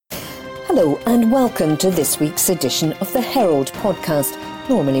Hello and welcome to this week's edition of the Herald podcast,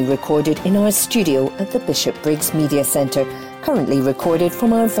 normally recorded in our studio at the Bishopbriggs Media Centre, currently recorded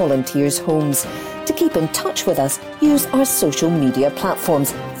from our volunteers' homes. To keep in touch with us, use our social media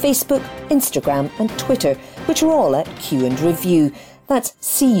platforms, Facebook, Instagram and Twitter, which are all at Q and Review. That's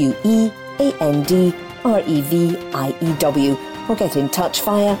CUEANDREVIEW. Or get in touch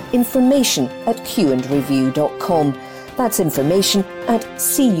via information@qandreview.com. That's information at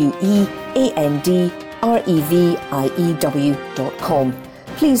CUEANDREVIEW.com.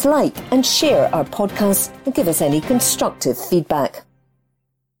 Please like and share our podcasts and give us any constructive feedback.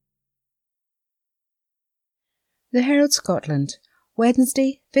 The Herald Scotland,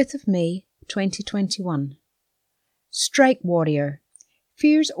 Wednesday, 5th of May, 2021. Strike Warrior.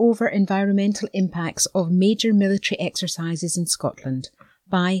 Fears over environmental impacts of major military exercises in Scotland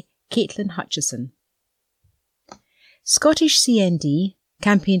by Caitlin Hutchison. Scottish CND,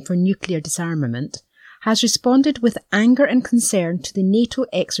 Campaign for Nuclear Disarmament, has responded with anger and concern to the NATO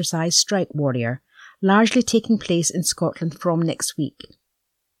exercise Strike Warrior, largely taking place in Scotland from next week.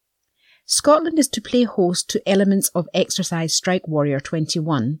 Scotland is to play host to elements of Exercise Strike Warrior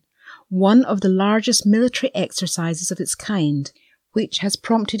 21, one of the largest military exercises of its kind, which has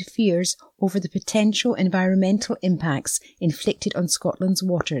prompted fears over the potential environmental impacts inflicted on Scotland's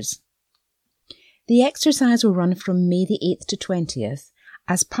waters. The exercise will run from May the 8th to 20th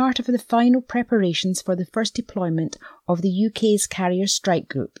as part of the final preparations for the first deployment of the UK's Carrier Strike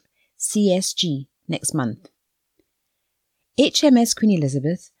Group, CSG, next month. HMS Queen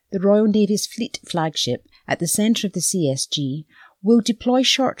Elizabeth, the Royal Navy's fleet flagship at the centre of the CSG, will deploy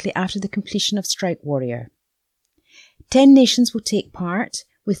shortly after the completion of Strike Warrior. 10 nations will take part,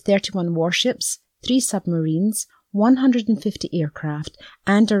 with 31 warships, 3 submarines, 150 aircraft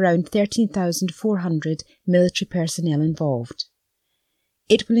and around 13,400 military personnel involved.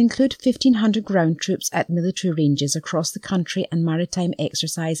 It will include 1,500 ground troops at military ranges across the country and maritime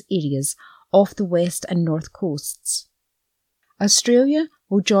exercise areas off the west and north coasts. Australia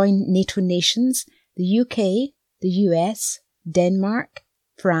will join NATO nations, the UK, the US, Denmark,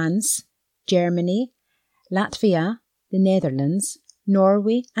 France, Germany, Latvia, the Netherlands,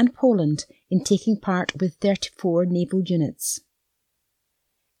 Norway and Poland in taking part with 34 naval units.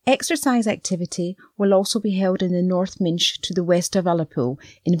 Exercise activity will also be held in the North Minch to the west of Ullapool,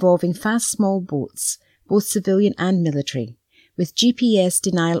 involving fast small boats, both civilian and military, with GPS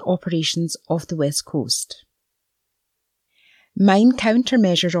denial operations off the west coast. Mine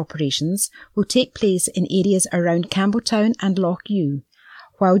countermeasures operations will take place in areas around Campbelltown and Loch Ewe,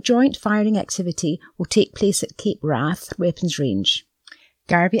 while joint firing activity will take place at Cape Wrath Weapons Range,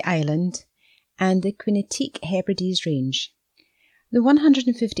 Garvey Island and the Quinnipiac Hebrides Range. The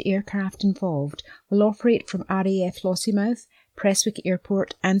 150 aircraft involved will operate from RAF Lossiemouth, Prestwick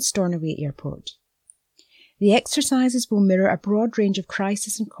Airport and Stornoway Airport. The exercises will mirror a broad range of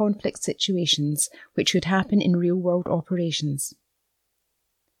crisis and conflict situations which would happen in real-world operations.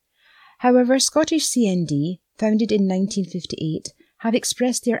 However, Scottish CND, founded in 1958, have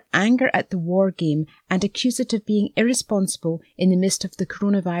expressed their anger at the war game and accused it of being irresponsible in the midst of the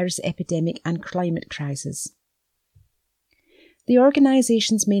coronavirus epidemic and climate crisis. The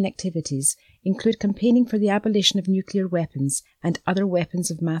organisation's main activities include campaigning for the abolition of nuclear weapons and other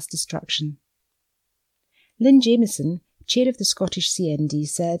weapons of mass destruction. Lynn Jamieson, chair of the Scottish CND,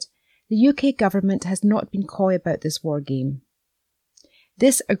 said, "The UK government has not been coy about this war game.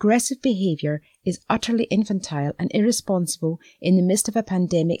 This aggressive behaviour is utterly infantile and irresponsible in the midst of a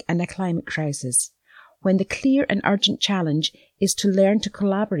pandemic and a climate crisis, when the clear and urgent challenge is to learn to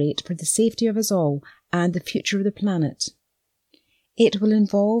collaborate for the safety of us all and the future of the planet. It will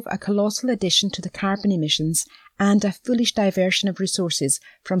involve a colossal addition to the carbon emissions and a foolish diversion of resources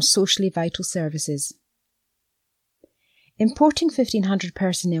from socially vital services." Importing 1,500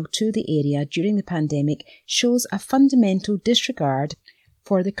 personnel to the area during the pandemic shows a fundamental disregard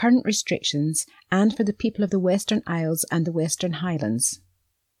for the current restrictions and for the people of the Western Isles and the Western Highlands.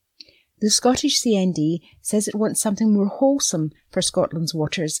 The Scottish CND says it wants something more wholesome for Scotland's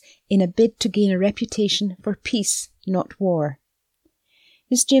waters in a bid to gain a reputation for peace, not war.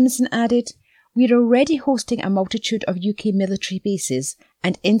 Ms Jameson added, "We are already hosting a multitude of UK military bases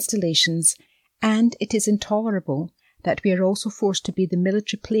and installations, and it is intolerable that we are also forced to be the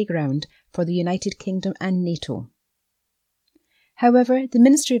military playground for the United Kingdom and NATO." However, the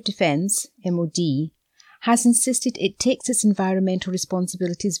Ministry of Defence, MOD, has insisted it takes its environmental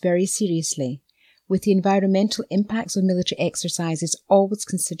responsibilities very seriously, with the environmental impacts of military exercises always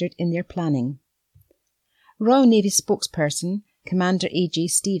considered in their planning. Royal Navy spokesperson, Commander A.J.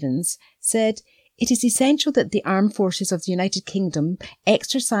 Stevens, said It is essential that the armed forces of the United Kingdom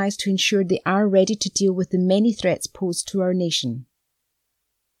exercise to ensure they are ready to deal with the many threats posed to our nation.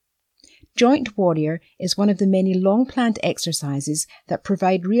 Joint Warrior is one of the many long-planned exercises that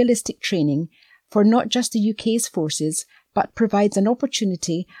provide realistic training for not just the UK's forces, but provides an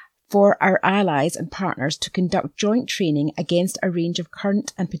opportunity for our allies and partners to conduct joint training against a range of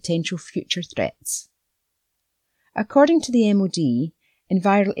current and potential future threats. According to the MOD,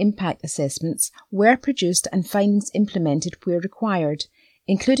 environmental impact assessments were produced and findings implemented where required,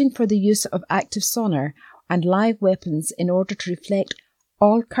 including for the use of active sonar and live weapons in order to reflect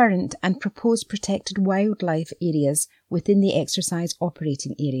all current and proposed protected wildlife areas within the exercise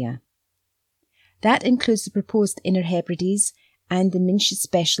operating area. That includes the proposed Inner Hebrides and the Minches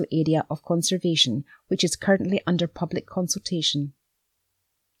Special Area of Conservation, which is currently under public consultation.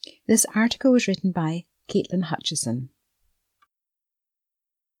 This article was written by Caitlin Hutchison.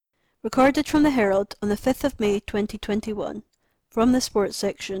 Recorded from the Herald on the 5th of May 2021, from the Sports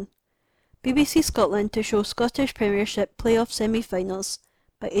section. BBC Scotland to show Scottish Premiership playoff semi-finals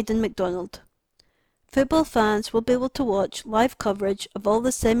by Aidan MacDonald. Football fans will be able to watch live coverage of all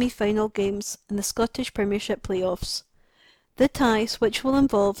the semi-final games in the Scottish Premiership playoffs. The ties, which will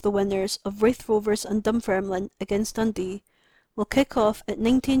involve the winners of Raith Rovers and Dunfermline against Dundee, will kick off at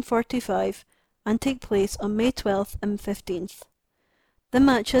 19:45 and take place on May 12th and 15th. The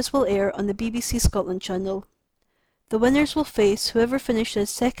matches will air on the BBC Scotland channel. The winners will face whoever finishes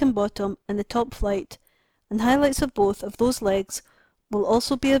second bottom in the top flight, and highlights of both of those legs will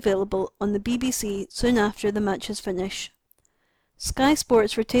also be available on the BBC soon after the matches finish. Sky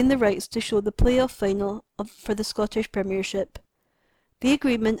Sports retain the rights to show the playoff final for the Scottish Premiership. The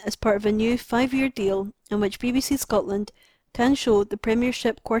agreement is part of a new 5-year deal in which BBC Scotland can show the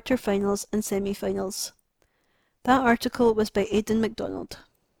Premiership quarter-finals and semi-finals. That article was by Aidan MacDonald.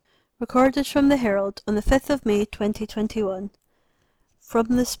 Recorded from the Herald on the 5th of May 2021. From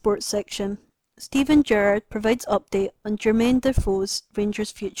the Sports section. Stephen Gerrard provides update on Jermaine Defoe's Rangers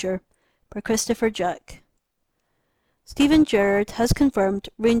future by Christopher Jack. Stephen Gerrard has confirmed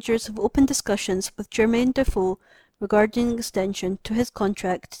Rangers have opened discussions with Jermaine Defoe regarding an extension to his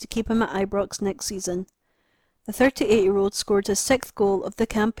contract to keep him at Ibrox next season. The 38-year-old scored his 6th goal of the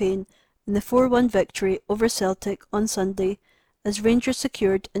campaign in the 4-1 victory over Celtic on Sunday as Rangers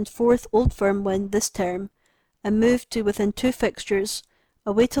secured a 4th Old Firm win this term and moved to within 2 fixtures,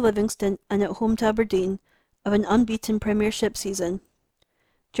 away to Livingston and at home to Aberdeen, of an unbeaten Premiership season.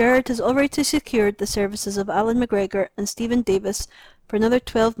 Gerrard has already secured the services of Alan McGregor and Stephen Davis for another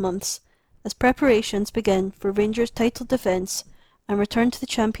 12 months as preparations begin for Rangers' title defence and return to the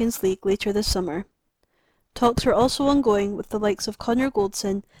Champions League later this summer. Talks are also ongoing with the likes of Connor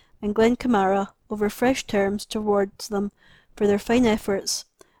Goldson and Glenn Kamara over fresh terms towards them for their fine efforts,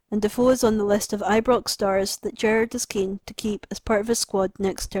 and Defoe is on the list of Ibrox stars that Gerrard is keen to keep as part of his squad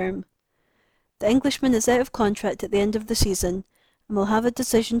next term. The Englishman is out of contract at the end of the season and will have a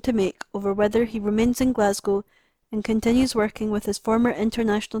decision to make over whether he remains in Glasgow and continues working with his former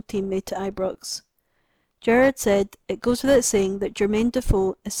international teammate at Ibrox. Gerrard said, "It goes without saying that Jermaine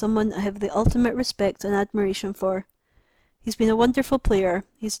Defoe is someone I have the ultimate respect and admiration for. He's been a wonderful player,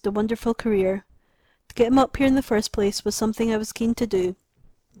 he's had a wonderful career. To get him up here in the first place was something I was keen to do,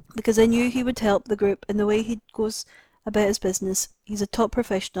 because I knew he would help the group in the way he goes about his business. He's a top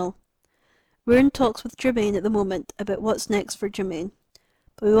professional. We're in talks with Jermaine at the moment about what's next for Jermaine,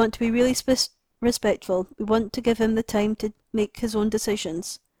 but we want to be really respectful. We want to give him the time to make his own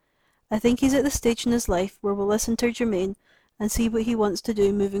decisions. I think he's at the stage in his life where we'll listen to Jermaine and see what he wants to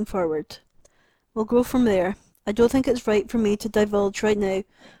do moving forward. We'll grow from there. I don't think it's right for me to divulge right now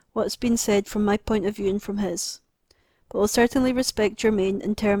what's been said from my point of view and from his, but we'll certainly respect Jermaine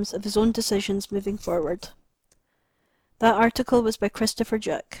in terms of his own decisions moving forward." That article was by Christopher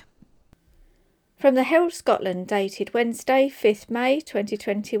Jack. From the Herald Scotland, dated Wednesday, 5th May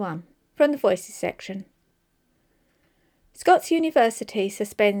 2021, from the Voices section. Scots University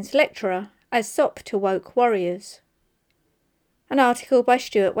suspends lecturer as sop to woke warriors. An article by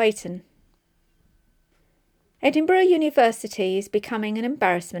Stuart Waiton. Edinburgh University is becoming an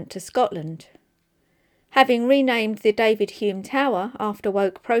embarrassment to Scotland. Having renamed the David Hume Tower after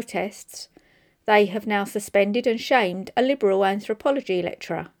woke protests, they have now suspended and shamed a liberal anthropology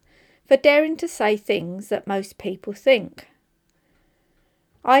lecturer for daring to say things that most people think.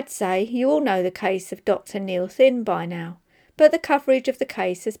 I'd say you all know the case of Dr. Neil Thin by now, but the coverage of the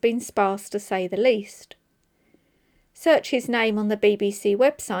case has been sparse to say the least. Search his name on the BBC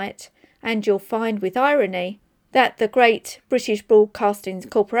website and you'll find with irony that the great British Broadcasting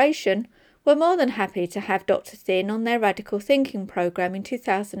Corporation were more than happy to have Dr. Thin on their Radical Thinking programme in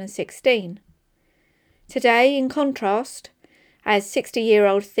 2016. Today, in contrast, as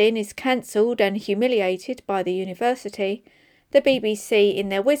 60-year-old Thin is cancelled and humiliated by the university, the BBC, in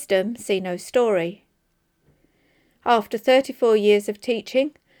their wisdom, see no story. After 34 years of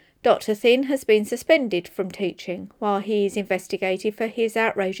teaching, Dr. Thin has been suspended from teaching while he is investigated for his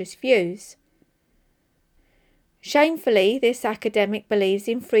outrageous views. Shamefully, this academic believes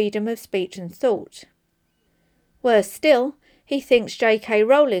in freedom of speech and thought. Worse still, he thinks J.K.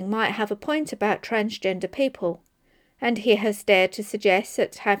 Rowling might have a point about transgender people, and he has dared to suggest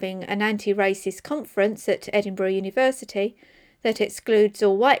that having an anti-racist conference at Edinburgh University that excludes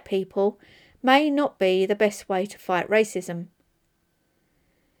all white people may not be the best way to fight racism.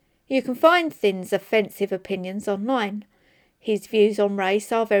 You can find Thin's offensive opinions online. His views on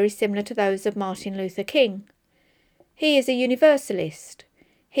race are very similar to those of Martin Luther King. He is a universalist.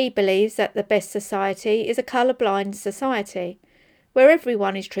 He believes that the best society is a colour-blind society, where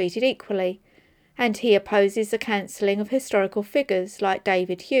everyone is treated equally, and he opposes the cancelling of historical figures like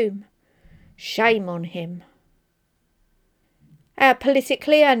David Hume. Shame on him. Our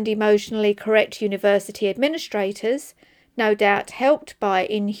politically and emotionally correct university administrators, no doubt helped by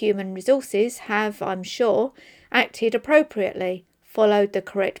inhuman resources, have, I'm sure, acted appropriately, followed the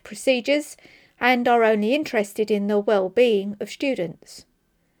correct procedures, and are only interested in the well-being of students.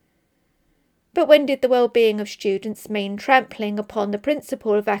 But when did the well-being of students mean trampling upon the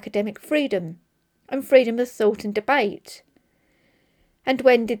principle of academic freedom and freedom of thought and debate? And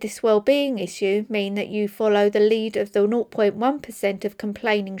when did this well-being issue mean that you follow the lead of the 0.1% of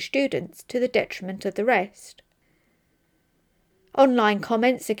complaining students to the detriment of the rest? Online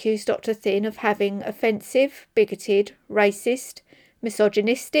comments accuse Dr. Thin of having offensive, bigoted, racist,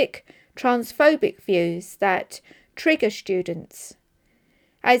 misogynistic, transphobic views that trigger students.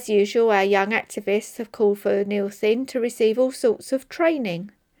 As usual, our young activists have called for Neil Thin to receive all sorts of training,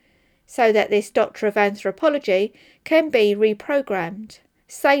 so that this Doctor of Anthropology can be reprogrammed,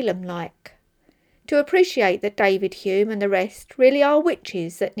 Salem-like, to appreciate that David Hume and the rest really are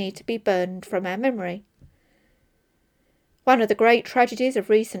witches that need to be burned from our memory. One of the great tragedies of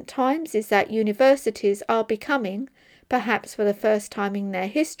recent times is that universities are becoming, perhaps for the first time in their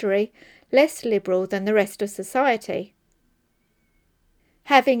history, less liberal than the rest of society.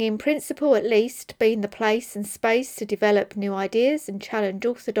 Having in principle at least been the place and space to develop new ideas and challenge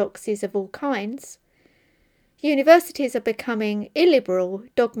orthodoxies of all kinds, universities are becoming illiberal,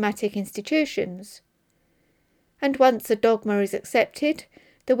 dogmatic institutions. And once a dogma is accepted,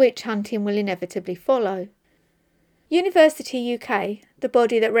 the witch hunting will inevitably follow. University UK, the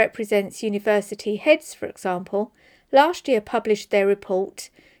body that represents university heads, for example, last year published their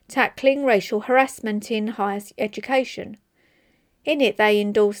report, Tackling Racial Harassment in Higher Education. In it they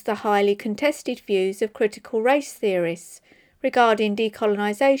endorsed the highly contested views of critical race theorists regarding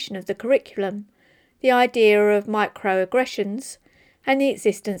decolonisation of the curriculum, the idea of microaggressions, and the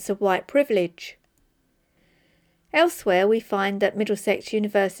existence of white privilege. Elsewhere we find that Middlesex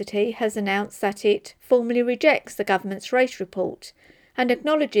University has announced that it formally rejects the government's race report and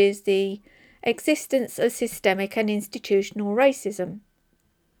acknowledges the existence of systemic and institutional racism.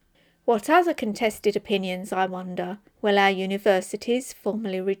 What other contested opinions, I wonder, will our universities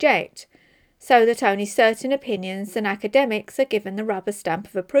formally reject, so that only certain opinions and academics are given the rubber stamp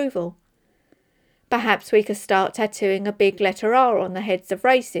of approval? Perhaps we could start tattooing a big letter R on the heads of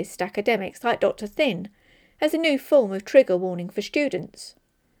racist academics like Dr. Thin, as a new form of trigger warning for students.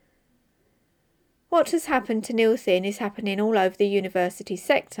 What has happened to Neil Thin is happening all over the university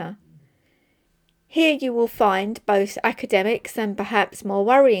sector. Here you will find both academics and perhaps more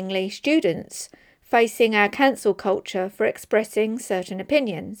worryingly students facing our cancel culture for expressing certain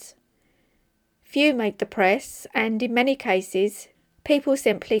opinions. Few make the press, and in many cases people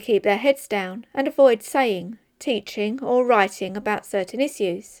simply keep their heads down and avoid saying, teaching or writing about certain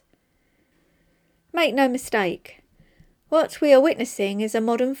issues. Make no mistake, what we are witnessing is a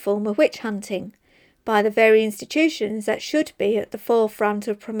modern form of witch hunting by the very institutions that should be at the forefront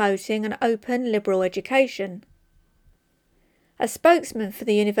of promoting an open liberal education. A spokesman for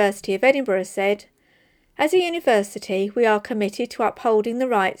the University of Edinburgh said, "As a university, we are committed to upholding the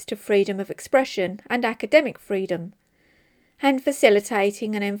rights to freedom of expression and academic freedom, and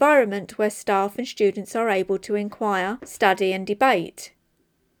facilitating an environment where staff and students are able to inquire, study and debate.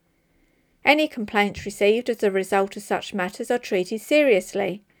 Any complaints received as a result of such matters are treated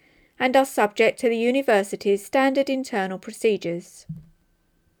seriously and are subject to the university's standard internal procedures."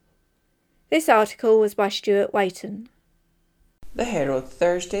 This article was by Stuart Waiton. The Herald,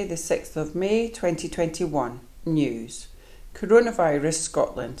 Thursday the 6th of May 2021. News. Coronavirus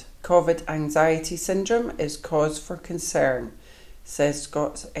Scotland. COVID anxiety syndrome is cause for concern, says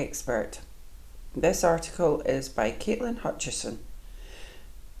Scots expert. This article is by Caitlin Hutchison.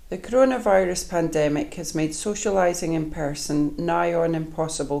 The coronavirus pandemic has made socialising in person nigh on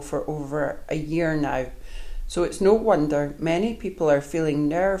impossible for over a year now, so it's no wonder many people are feeling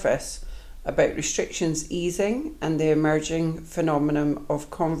nervous about restrictions easing, and the emerging phenomenon of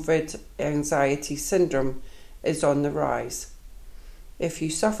COVID anxiety syndrome is on the rise. If you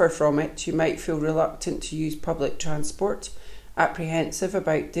suffer from it, you might feel reluctant to use public transport, apprehensive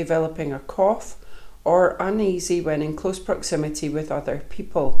about developing a cough, or uneasy when in close proximity with other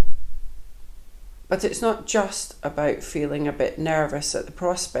people. But it's not just about feeling a bit nervous at the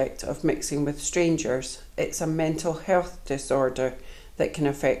prospect of mixing with strangers. It's a mental health disorder that can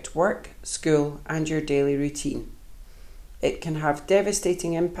affect work, school, and your daily routine. It can have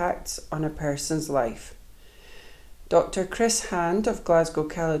devastating impacts on a person's life. Dr. Chris Hand of Glasgow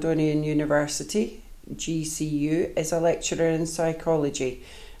Caledonian University, GCU, is a lecturer in psychology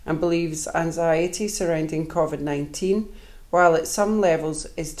and believes anxiety surrounding COVID-19, while at some levels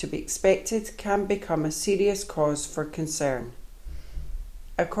is to be expected, can become a serious cause for concern.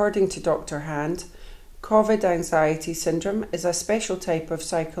 According to Dr. Hand, COVID anxiety syndrome is a special type of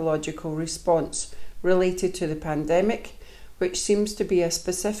psychological response related to the pandemic, which seems to be a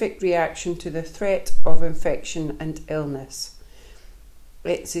specific reaction to the threat of infection and illness.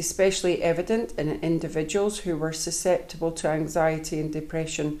 It's especially evident in individuals who were susceptible to anxiety and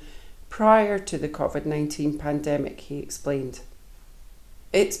depression prior to the COVID-19 pandemic, he explained.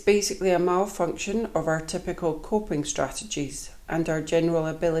 It's basically a malfunction of our typical coping strategies and our general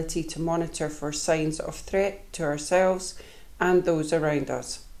ability to monitor for signs of threat to ourselves and those around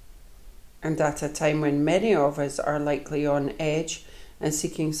us. And at a time when many of us are likely on edge and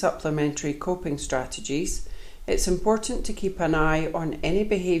seeking supplementary coping strategies, it's important to keep an eye on any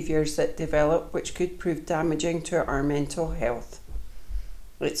behaviours that develop which could prove damaging to our mental health.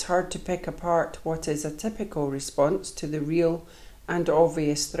 It's hard to pick apart what is a typical response to the real and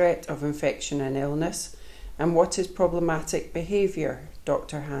obvious threat of infection and illness, and what is problematic behaviour,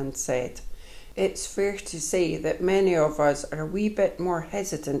 Dr. Hand said. It's fair to say that many of us are a wee bit more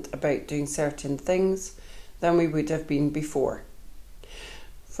hesitant about doing certain things than we would have been before.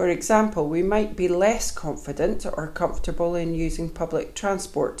 For example, we might be less confident or comfortable in using public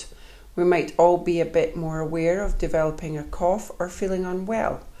transport. We might all be a bit more aware of developing a cough or feeling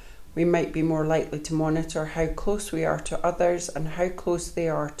unwell. We might be more likely to monitor how close we are to others and how close they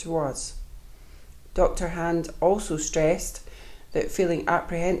are to us. Dr. Hand also stressed that feeling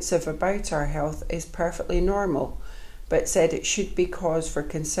apprehensive about our health is perfectly normal, but said it should be cause for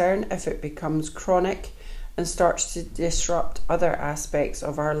concern if it becomes chronic and starts to disrupt other aspects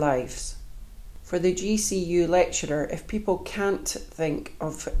of our lives. For the GCU lecturer, if people can't think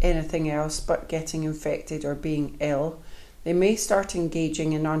of anything else but getting infected or being ill, they may start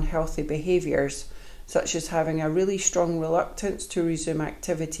engaging in unhealthy behaviours, such as having a really strong reluctance to resume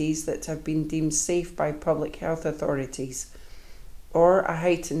activities that have been deemed safe by public health authorities, or a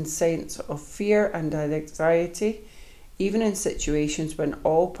heightened sense of fear and anxiety, even in situations when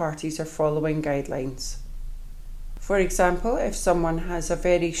all parties are following guidelines. For example, if someone has a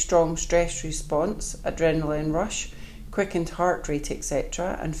very strong stress response, adrenaline rush, quickened heart rate,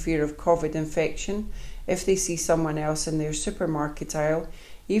 etc., and fear of COVID infection, if they see someone else in their supermarket aisle,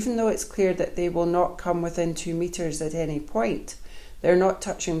 even though it's clear that they will not come within 2 metres at any point, they're not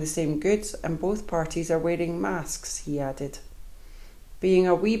touching the same goods and both parties are wearing masks, he added. Being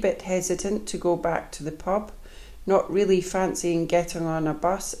a wee bit hesitant to go back to the pub, not really fancying getting on a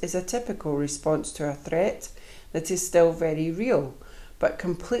bus is a typical response to a threat that is still very real, but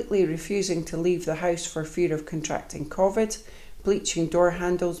completely refusing to leave the house for fear of contracting COVID, bleaching door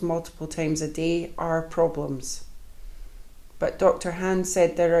handles multiple times a day are problems. But Dr. Hand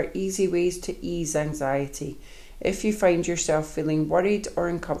said there are easy ways to ease anxiety if you find yourself feeling worried or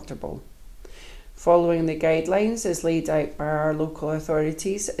uncomfortable. Following the guidelines as laid out by our local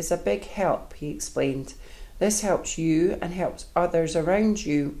authorities is a big help, he explained. This helps you and helps others around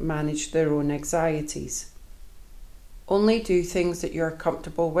you manage their own anxieties. Only do things that you're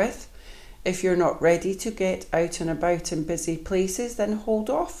comfortable with. If you're not ready to get out and about in busy places, then hold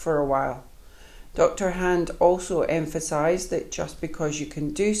off for a while. Dr. Hand also emphasised that just because you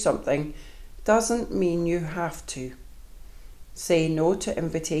can do something doesn't mean you have to. Say no to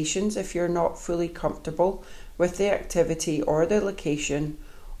invitations if you're not fully comfortable with the activity or the location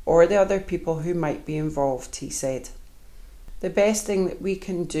or the other people who might be involved, he said. The best thing that we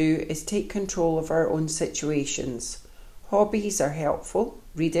can do is take control of our own situations. Hobbies are helpful: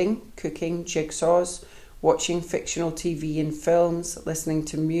 reading, cooking, jigsaws, watching fictional TV and films, listening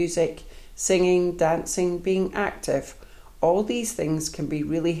to music, singing, dancing, being active. All these things can be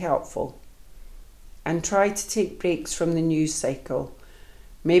really helpful. and try to take breaks from the news cycle.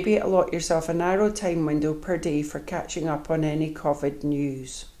 Maybe allot yourself a narrow time window per day for catching up on any COVID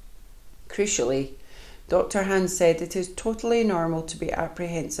news. Crucially, Dr. Hans said it is totally normal to be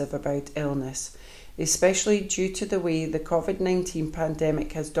apprehensive about illness, especially due to the way the COVID-19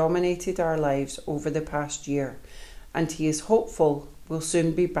 pandemic has dominated our lives over the past year, and he is hopeful we'll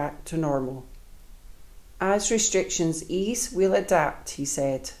soon be back to normal. As restrictions ease, we'll adapt, he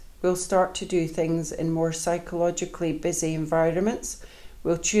said. We'll start to do things in more psychologically busy environments.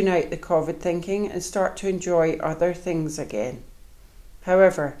 We'll tune out the COVID thinking and start to enjoy other things again.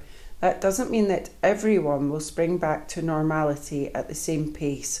 However, that doesn't mean that everyone will spring back to normality at the same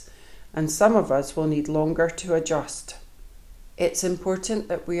pace, and some of us will need longer to adjust. It's important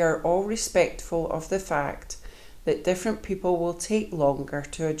that we are all respectful of the fact that different people will take longer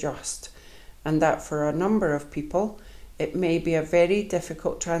to adjust, and that for a number of people, it may be a very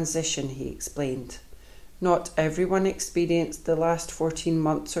difficult transition, he explained. Not everyone experienced the last 14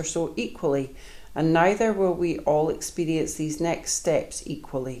 months or so equally, and neither will we all experience these next steps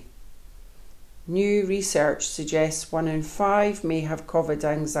equally. New research suggests 1 in 5 may have COVID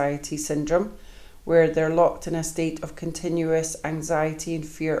anxiety syndrome, where they're locked in a state of continuous anxiety and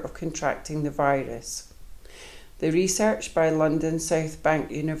fear of contracting the virus. The research by London South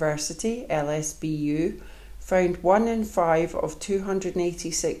Bank University, LSBU, found 1 in 5 of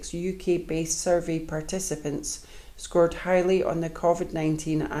 286 UK-based survey participants scored highly on the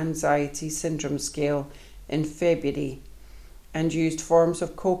COVID-19 anxiety syndrome scale in February and used forms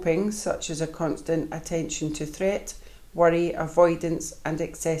of coping such as a constant attention to threat, worry, avoidance and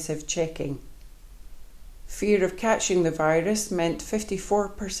excessive checking. Fear of catching the virus meant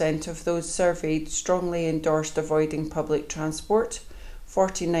 54% of those surveyed strongly endorsed avoiding public transport,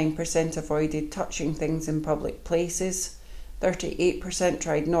 49% avoided touching things in public places, 38%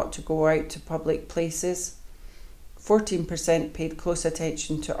 tried not to go out to public places, 14% paid close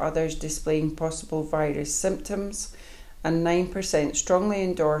attention to others displaying possible virus symptoms, and 9% strongly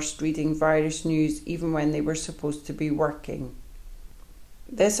endorsed reading virus news even when they were supposed to be working.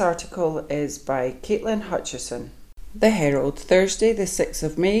 This article is by Caitlin Hutchison. The Herald, Thursday the 6th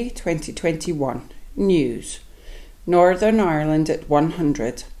of May 2021. News. Northern Ireland at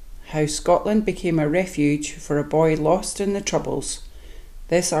 100. How Scotland became a refuge for a boy lost in the Troubles.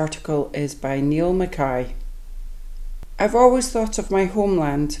 This article is by Neil Mackay. I've always thought of my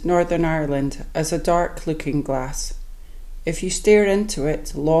homeland, Northern Ireland, as a dark looking glass. If you stare into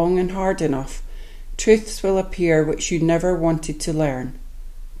it long and hard enough, truths will appear which you never wanted to learn.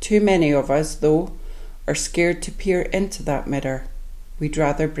 Too many of us, though, are scared to peer into that mirror. We'd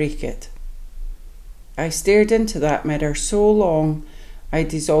rather break it. I stared into that mirror so long, I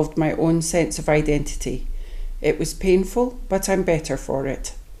dissolved my own sense of identity. It was painful, but I'm better for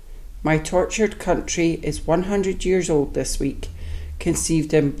it. My tortured country is 100 years old this week,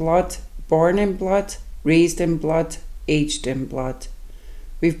 conceived in blood, born in blood, raised in blood, aged in blood.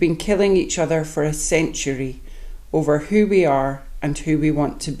 We've been killing each other for a century over who we are and who we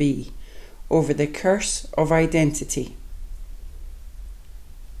want to be, over the curse of identity.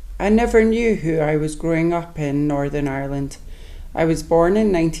 I never knew who I was growing up in Northern Ireland. I was born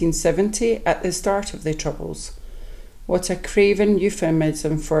in 1970 at the start of the Troubles. What a craven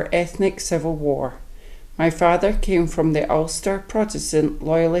euphemism for ethnic civil war. My father came from the Ulster Protestant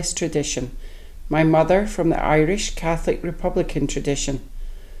Loyalist tradition, my mother from the Irish Catholic Republican tradition.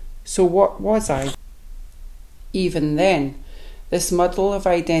 So what was I? Even then, this muddle of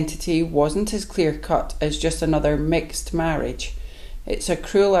identity wasn't as clear-cut as just another mixed marriage. It's a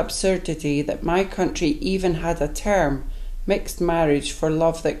cruel absurdity that my country even had a term, mixed marriage, for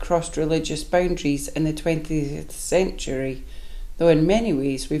love that crossed religious boundaries in the 20th century, though in many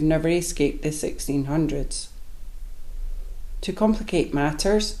ways we've never escaped the 1600s. To complicate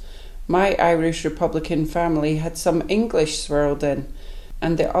matters, my Irish Republican family had some English swirled in,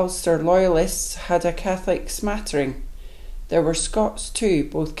 and the Ulster Loyalists had a Catholic smattering. There were Scots too,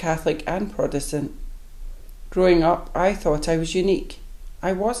 both Catholic and Protestant. Growing up, I thought I was unique.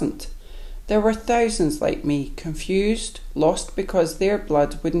 I wasn't. There were thousands like me, confused, lost because their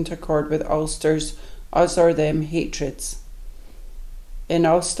blood wouldn't accord with Ulster's us or them hatreds. In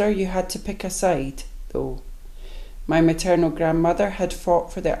Ulster, you had to pick a side, though. My maternal grandmother had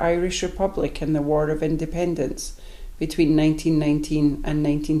fought for the Irish Republic in the War of Independence between 1919 and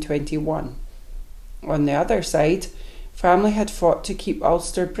 1921. On the other side, family had fought to keep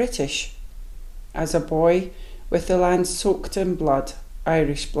Ulster British. As a boy, with the land soaked in blood,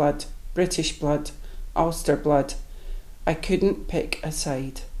 Irish blood, British blood, Ulster blood, I couldn't pick a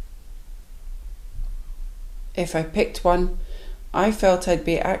side. If I picked one, I felt I'd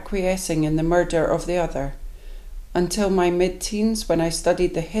be acquiescing in the murder of the other. Until my mid-teens, when I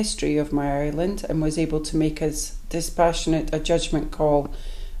studied the history of my island and was able to make as dispassionate a judgment call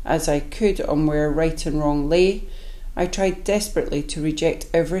as I could on where right and wrong lay, I tried desperately to reject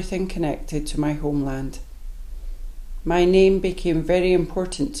everything connected to my homeland. My name became very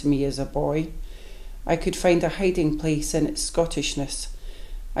important to me as a boy. I could find a hiding place in its Scottishness.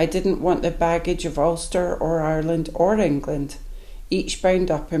 I didn't want the baggage of Ulster or Ireland or England, each bound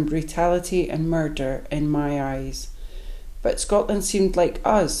up in brutality and murder in my eyes. But Scotland seemed like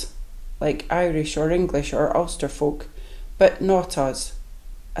us, like Irish or English or Ulster folk, but not us,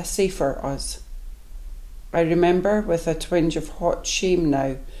 a safer us. I remember, with a twinge of hot shame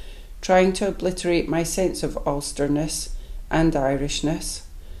now, trying to obliterate my sense of Ulsterness and Irishness.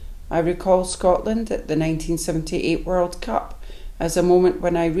 I recall Scotland at the 1978 World Cup as a moment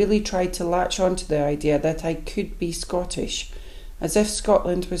when I really tried to latch onto the idea that I could be Scottish, as if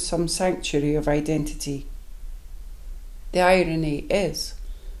Scotland was some sanctuary of identity. The irony is,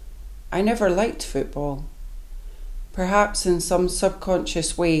 I never liked football. Perhaps in some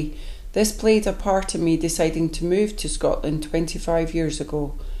subconscious way, this played a part in me deciding to move to Scotland 25 years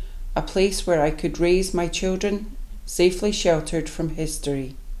ago, a place where I could raise my children, safely sheltered from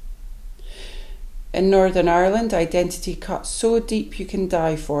history. In Northern Ireland, identity cut so deep you can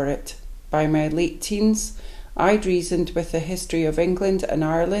die for it. By my late teens, I'd reasoned with the history of England and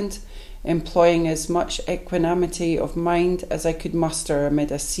Ireland, employing as much equanimity of mind as I could muster amid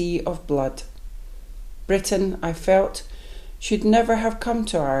a sea of blood. Britain, I felt, should never have come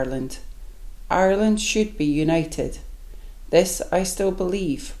to Ireland. Ireland should be united. This I still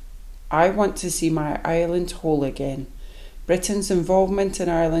believe. I want to see my island whole again. Britain's involvement in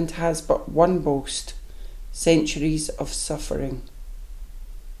Ireland has but one boast: centuries of suffering.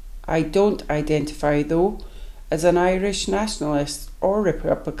 I don't identify, though, as an Irish nationalist or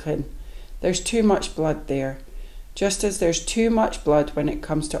Republican. There's too much blood there, just as there's too much blood when it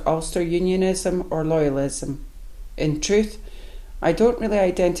comes to Ulster Unionism or loyalism. In truth, I don't really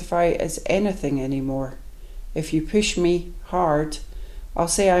identify as anything anymore. If you push me hard, I'll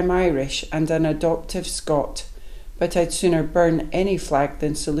say I'm Irish and an adoptive Scot, but I'd sooner burn any flag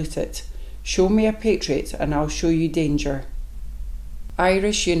than salute it. Show me a patriot and I'll show you danger.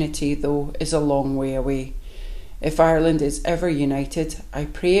 Irish unity, though, is a long way away. If Ireland is ever united, I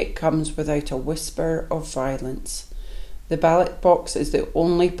pray it comes without a whisper of violence. The ballot box is the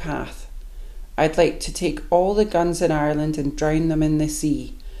only path. I'd like to take all the guns in Ireland and drown them in the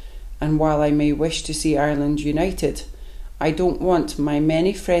sea. And while I may wish to see Ireland united, I don't want my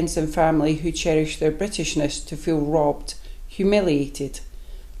many friends and family who cherish their Britishness to feel robbed, humiliated.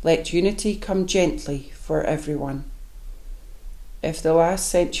 Let unity come gently for everyone. If the last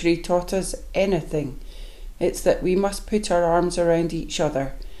century taught us anything, it's that we must put our arms around each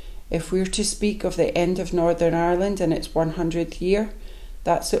other. If we're to speak of the end of Northern Ireland in its 100th year,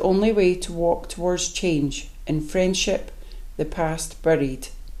 that's the only way to walk towards change, in friendship, the past buried.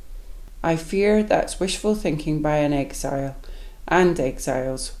 I fear that's wishful thinking by an exile, and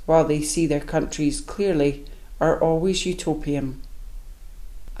exiles, while they see their countries clearly, are always utopian.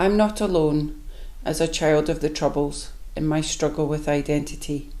 I'm not alone, as a child of the Troubles, in my struggle with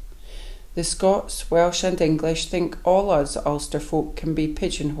identity. The Scots, Welsh and English think all us Ulster folk can be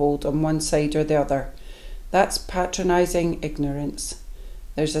pigeonholed on one side or the other. That's patronising ignorance.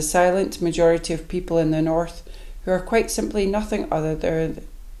 There's a silent majority of people in the north who are quite simply nothing other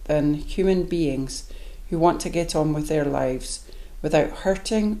than human beings who want to get on with their lives without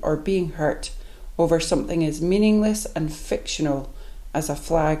hurting or being hurt over something as meaningless and fictional as a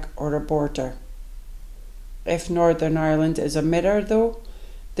flag or a border. If Northern Ireland is a mirror, though,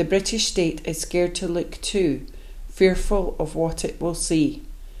 the British state is scared to look too, fearful of what it will see.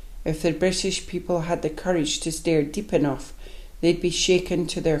 If the British people had the courage to stare deep enough, they'd be shaken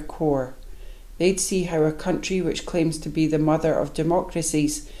to their core. They'd see how a country which claims to be the mother of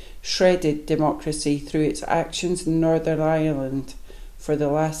democracies shredded democracy through its actions in Northern Ireland for the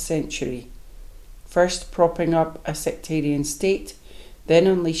last century. First propping up a sectarian state, then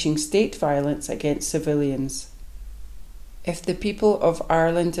unleashing state violence against civilians. If the people of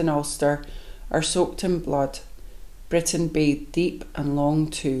Ireland and Ulster are soaked in blood, Britain bathed deep and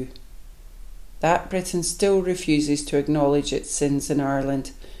long too. That Britain still refuses to acknowledge its sins in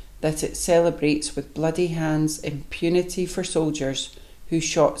Ireland, that it celebrates with bloody hands impunity for soldiers who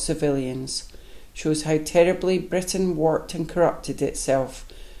shot civilians, shows how terribly Britain warped and corrupted itself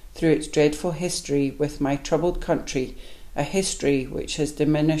through its dreadful history with my troubled country, a history which has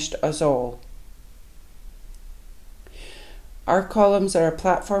diminished us all. Our columns are a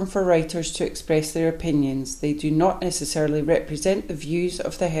platform for writers to express their opinions. They do not necessarily represent the views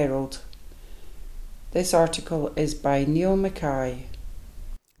of the Herald. This article is by Neil Mackay.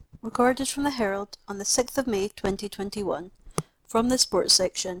 Recorded from the Herald on the 6th of May 2021. From the sports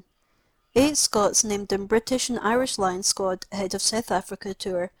section. 8 Scots named in British and Irish Lions squad ahead of South Africa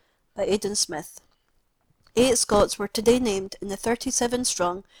tour by Aidan Smith. 8 Scots were today named in the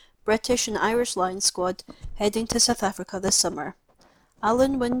 37-strong British and Irish Lions squad heading to South Africa this summer.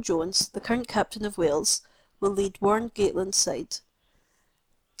 Alan Wynne-Jones, the current captain of Wales, will lead Warren Gatland's side.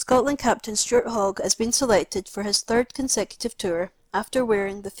 Scotland captain Stuart Hogg has been selected for his third consecutive tour after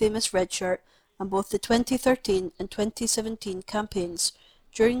wearing the famous red shirt on both the 2013 and 2017 campaigns,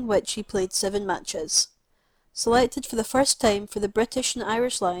 during which he played 7 matches. Selected for the first time for the British and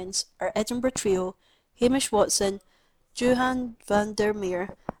Irish Lions are Edinburgh trio Hamish Watson, Johan van der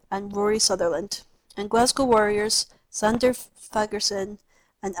Meer and Rory Sutherland, and Glasgow Warriors Sander Fagerson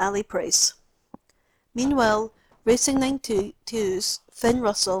and Ali Price. Meanwhile, Racing 92's Finn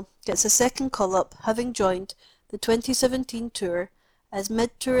Russell gets a second call-up, having joined the 2017 tour as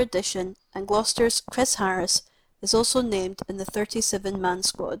mid-tour addition, and Gloucester's Chris Harris is also named in the 37-man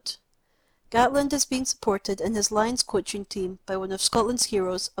squad. Gatland is being supported in his Lions coaching team by one of Scotland's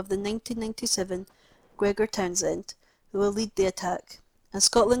heroes of the 1997, Gregor Townsend, who will lead the attack, and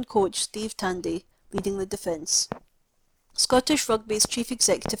Scotland coach Steve Tandy leading the defence. Scottish Rugby's Chief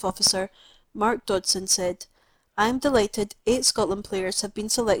Executive Officer Mark Dodson said, "I am delighted 8 Scotland players have been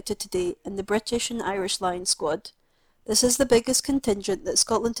selected today in the British and Irish Lions squad. This is the biggest contingent that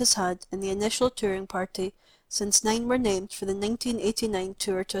Scotland has had in the initial touring party since 9 were named for the 1989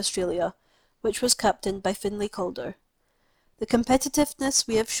 tour to Australia, which was captained by Finlay Calder. The competitiveness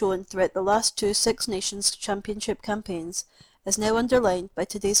we have shown throughout the last 2 Six Nations Championship campaigns is now underlined by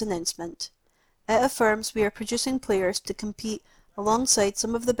today's announcement. It affirms we are producing players to compete alongside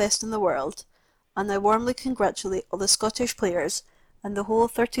some of the best in the world, and I warmly congratulate all the Scottish players and the whole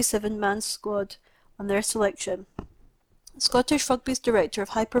 37-man squad on their selection." Scottish Rugby's Director of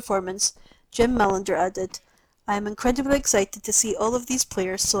High Performance, Jim Mallender, added, "I am incredibly excited to see all of these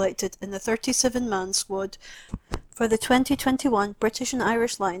players selected in the 37-man squad for the 2021 British and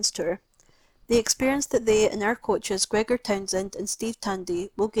Irish Lions Tour. The experience that they and our coaches Gregor Townsend and Steve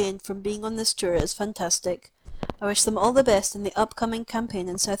Tandy will gain from being on this tour is fantastic. I wish them all the best in the upcoming campaign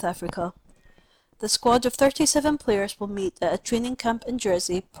in South Africa." The squad of 37 players will meet at a training camp in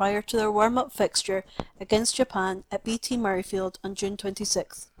Jersey prior to their warm-up fixture against Japan at BT Murrayfield on June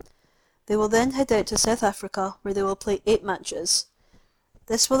 26th. They will then head out to South Africa, where they will play 8 matches.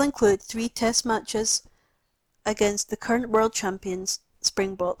 This will include 3 test matches against the current world champions,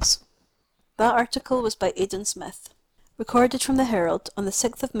 Springboks. That article was by Aidan Smith. Recorded from the Herald on the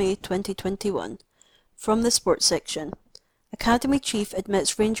 6th of May 2021. From the sports section. Academy Chief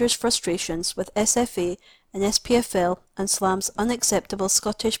admits Rangers' frustrations with SFA and SPFL and slams unacceptable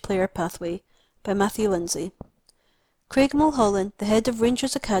Scottish player pathway, by Matthew Lindsay. Craig Mulholland, the head of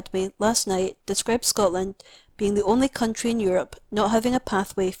Rangers Academy, last night described Scotland being the only country in Europe not having a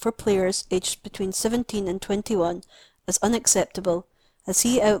pathway for players aged between 17 and 21 as unacceptable, as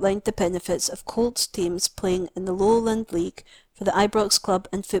he outlined the benefits of Colts teams playing in the Lowland League for the Ibrox club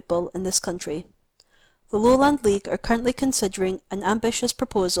and football in this country. The Lowland League are currently considering an ambitious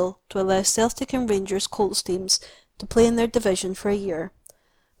proposal to allow Celtic and Rangers Colts teams to play in their division for a year,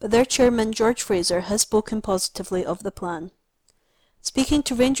 but their chairman George Fraser has spoken positively of the plan. Speaking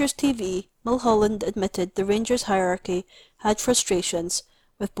to Rangers TV, Mulholland admitted the Rangers hierarchy had frustrations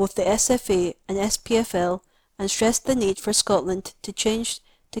with both the SFA and SPFL and stressed the need for Scotland to change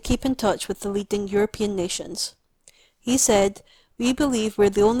to keep in touch with the leading European nations. He said, "We believe we're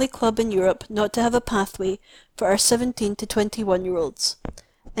the only club in Europe not to have a pathway for our 17 to 21-year-olds.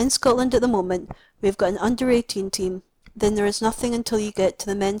 In Scotland at the moment, we've got an under-18 team, then there is nothing until you get to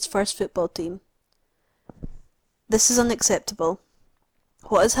the men's first football team. This is unacceptable.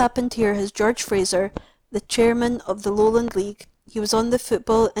 What has happened here has George Fraser, the chairman of the Lowland League, he was on the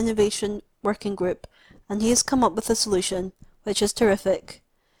Football Innovation Working Group, and he has come up with a solution, which is terrific.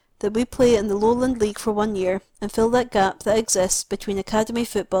 That we play in the Lowland League for 1 year and fill that gap that exists between academy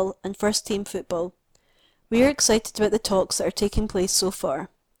football and first team football. We are excited about the talks that are taking place so far.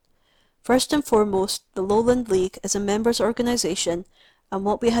 First and foremost, the Lowland League is a members' organisation, and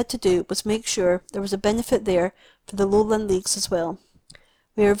what we had to do was make sure there was a benefit there for the Lowland Leagues as well.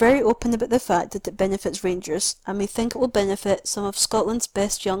 We are very open about the fact that it benefits Rangers, and we think it will benefit some of Scotland's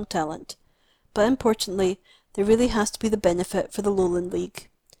best young talent. But importantly, there really has to be the benefit for the Lowland League.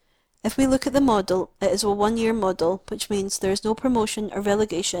 If we look at the model, it is a 1-year model, which means there is no promotion or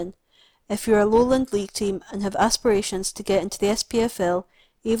relegation. If you're a Lowland League team and have aspirations to get into the SPFL,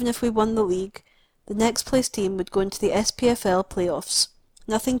 even if we won the league, the next place team would go into the SPFL playoffs.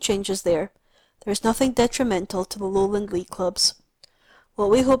 Nothing changes there. There's nothing detrimental to the Lowland League clubs. What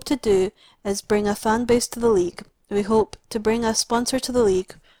we hope to do is bring a fan base to the league. We hope to bring a sponsor to the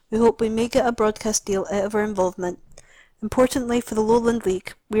league. We hope we may get a broadcast deal out of our involvement. Importantly for the Lowland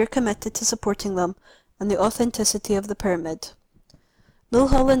League, we are committed to supporting them and the authenticity of the pyramid. Lil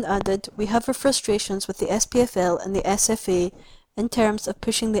Holland added, we have our frustrations with the SPFL and the SFA in terms of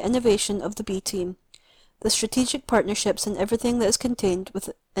pushing the innovation of the B team, the strategic partnerships and everything that is contained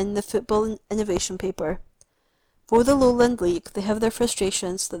within the football innovation paper. For the Lowland League, they have their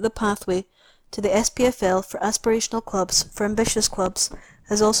frustrations that the pathway to the SPFL for aspirational clubs, for ambitious clubs,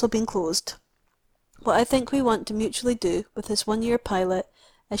 has also been closed. What I think we want to mutually do with this one-year pilot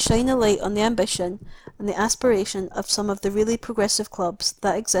is shine a light on the ambition and the aspiration of some of the really progressive clubs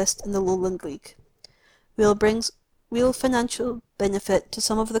that exist in the Lowland League. We'll bring real financial benefit to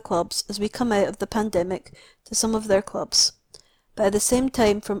some of the clubs as we come out of the pandemic to some of their clubs. But at the same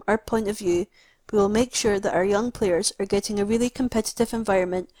time, from our point of view, we will make sure that our young players are getting a really competitive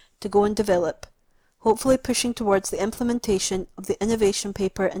environment to go and develop, hopefully pushing towards the implementation of the innovation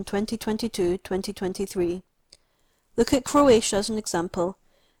paper in 2022-2023. Look at Croatia as an example.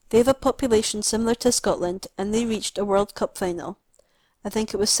 They have a population similar to Scotland and they reached a World Cup final. I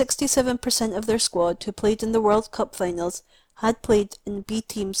think it was 67% of their squad who played in the World Cup finals had played in B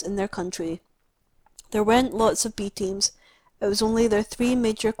teams in their country. There weren't lots of B teams, it was only their 3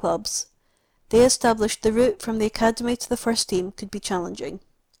 major clubs. They established the route from the academy to the first team could be challenging.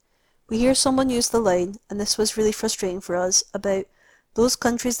 We hear someone use the line, and this was really frustrating for us, about those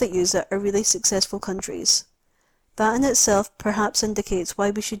countries that use it are really successful countries. That in itself perhaps indicates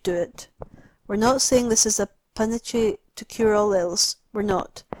why we should do it. We're not saying this is a panacea to cure all ills. We're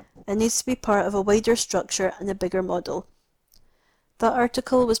not. It needs to be part of a wider structure and a bigger model. That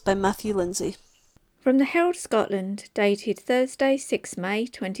article was by Matthew Lindsay. From the Herald Scotland, dated Thursday, 6 May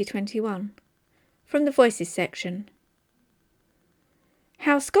 2021. From the Voices section.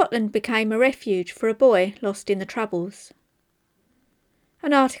 How Scotland became a refuge for a boy lost in the Troubles.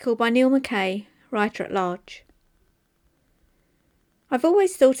 An article by Neil Mackay, writer at large. I've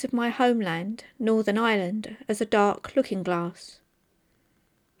always thought of my homeland, Northern Ireland, as a dark looking-glass.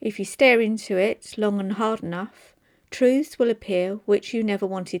 If you stare into it long and hard enough, truths will appear which you never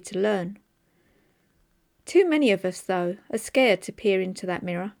wanted to learn. Too many of us, though, are scared to peer into that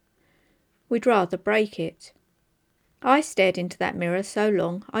mirror. We'd rather break it. I stared into that mirror so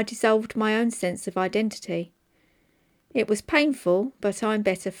long I dissolved my own sense of identity. It was painful, but I'm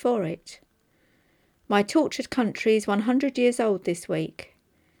better for it. My tortured country is 100 years old this week.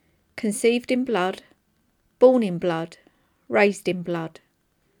 Conceived in blood, born in blood, raised in blood,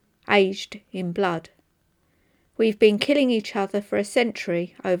 aged in blood. We've been killing each other for a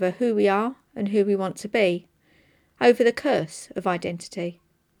century over who we are and who we want to be, over the curse of identity.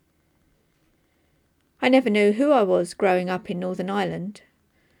 I never knew who I was growing up in Northern Ireland.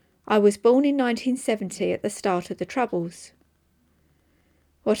 I was born in 1970 at the start of the Troubles.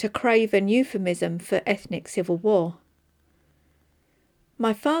 What a craven euphemism for ethnic civil war.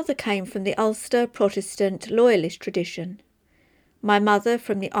 My father came from the Ulster Protestant Loyalist tradition, my mother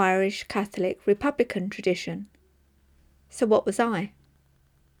from the Irish Catholic Republican tradition. So what was I?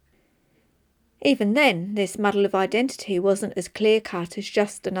 Even then, this muddle of identity wasn't as clear-cut as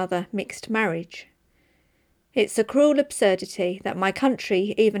just another mixed marriage. It's a cruel absurdity that my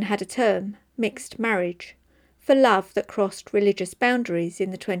country even had a term, mixed marriage, for love that crossed religious boundaries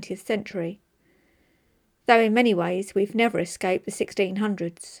in the 20th century, though in many ways we've never escaped the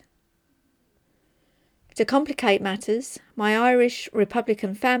 1600s. To complicate matters, my Irish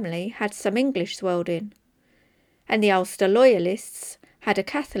Republican family had some English swirled in, and the Ulster Loyalists had a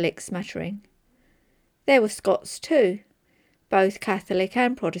Catholic smattering. There were Scots too, both Catholic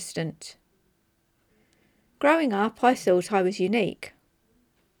and Protestant. Growing up, I thought I was unique.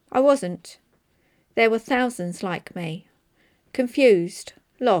 I wasn't. There were thousands like me, confused,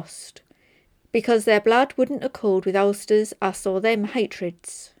 lost, because their blood wouldn't accord with Ulster's us or them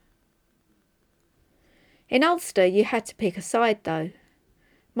hatreds. In Ulster you had to pick a side, though.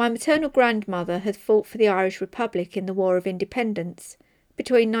 My maternal grandmother had fought for the Irish Republic in the War of Independence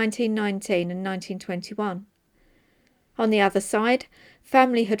between 1919 and 1921. On the other side,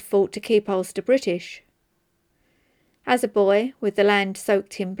 family had fought to keep Ulster British. As a boy, with the land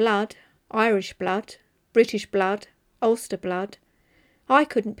soaked in blood, Irish blood, British blood, Ulster blood, I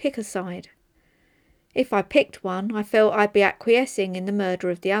couldn't pick a side. If I picked one, I felt I'd be acquiescing in the murder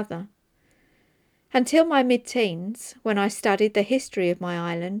of the other. Until my mid-teens, when I studied the history of my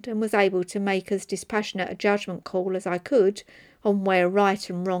island and was able to make as dispassionate a judgment call as I could on where right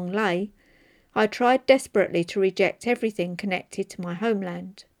and wrong lay, I tried desperately to reject everything connected to my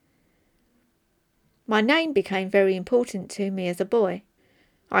homeland. My name became very important to me as a boy.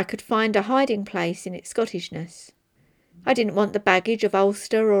 I could find a hiding place in its Scottishness. I didn't want the baggage of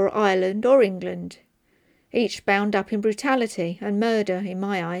Ulster or Ireland or England, each bound up in brutality and murder in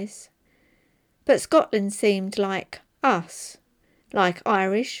my eyes. But Scotland seemed like us, like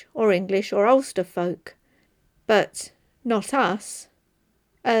Irish or English or Ulster folk, but not us,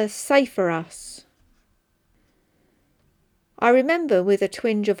 a safer us. I remember with a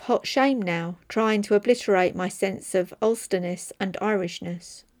twinge of hot shame now trying to obliterate my sense of Ulsterness and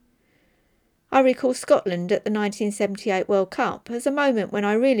Irishness. I recall Scotland at the 1978 World Cup as a moment when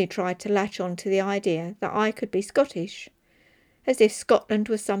I really tried to latch on to the idea that I could be Scottish, as if Scotland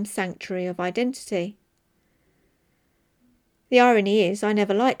was some sanctuary of identity. The irony is I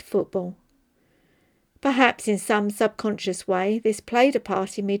never liked football. Perhaps in some subconscious way this played a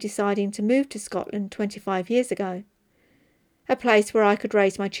part in me deciding to move to Scotland 25 years ago, a place where I could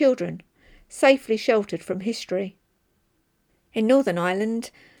raise my children, safely sheltered from history. In Northern Ireland,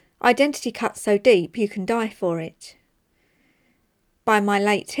 identity cuts so deep you can die for it. By my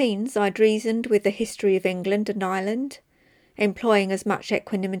late teens, I'd reasoned with the history of England and Ireland, employing as much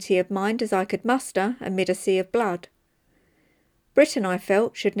equanimity of mind as I could muster amid a sea of blood. Britain, I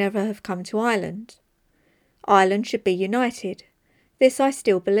felt, should never have come to Ireland. Ireland should be united. This I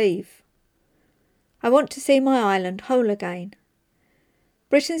still believe. I want to see my island whole again.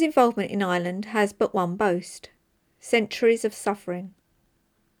 Britain's involvement in Ireland has but one boast: centuries of suffering.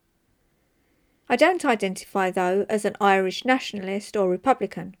 I don't identify, though, as an Irish nationalist or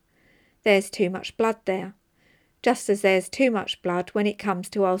Republican. There's too much blood there, just as there's too much blood when it comes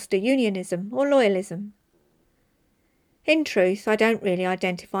to Ulster unionism or loyalism. In truth, I don't really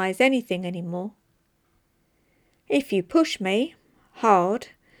identify as anything anymore. If you push me, hard,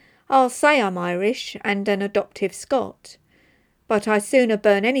 I'll say I'm Irish and an adoptive Scot, but I sooner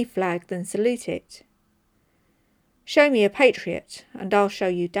burn any flag than salute it. Show me a patriot, and I'll show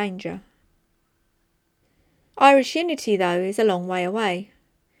you danger. Irish unity, though, is a long way away.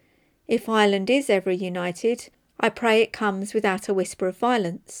 If Ireland is ever united, I pray it comes without a whisper of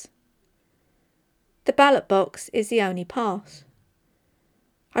violence. The ballot box is the only path.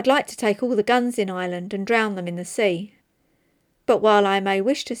 I'd like to take all the guns in Ireland and drown them in the sea. But while I may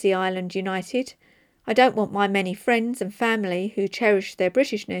wish to see Ireland united, I don't want my many friends and family who cherish their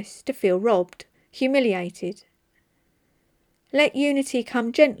Britishness to feel robbed, humiliated. Let unity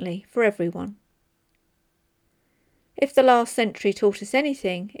come gently for everyone. If the last century taught us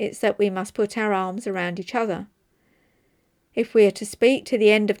anything, it's that we must put our arms around each other. If we are to speak to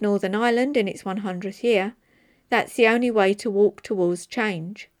the end of Northern Ireland in its 100th year, that's the only way to walk towards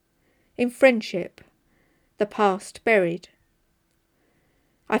change. In friendship, the past buried.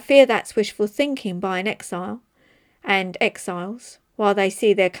 I fear that's wishful thinking by an exile, and exiles, while they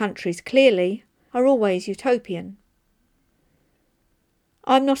see their countries clearly, are always utopian.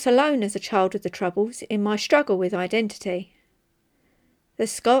 I'm not alone as a child of the Troubles in my struggle with identity. The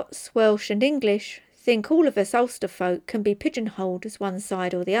Scots, Welsh and English think all of us Ulster folk can be pigeonholed as one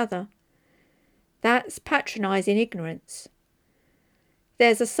side or the other. That's patronising ignorance.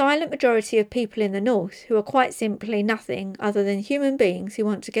 There's a silent majority of people in the north who are quite simply nothing other than human beings who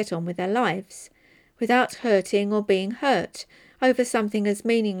want to get on with their lives, without hurting or being hurt over something as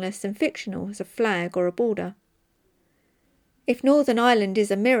meaningless and fictional as a flag or a border. If Northern Ireland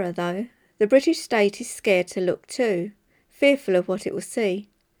is a mirror, though, the British state is scared to look too, fearful of what it will see.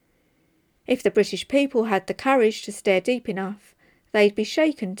 If the British people had the courage to stare deep enough, they'd be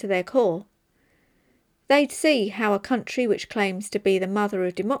shaken to their core. They'd see how a country which claims to be the mother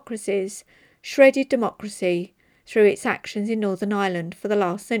of democracies shredded democracy through its actions in Northern Ireland for the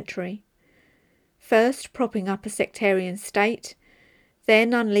last century. First propping up a sectarian state,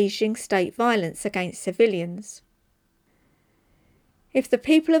 then unleashing state violence against civilians. If the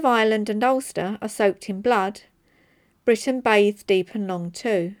people of Ireland and Ulster are soaked in blood, Britain bathed deep and long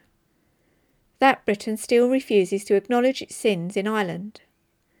too. That Britain still refuses to acknowledge its sins in Ireland.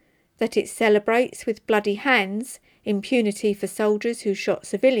 That it celebrates with bloody hands impunity for soldiers who shot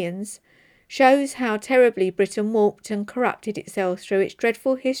civilians shows how terribly Britain warped and corrupted itself through its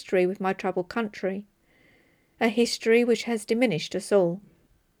dreadful history with my troubled country, a history which has diminished us all.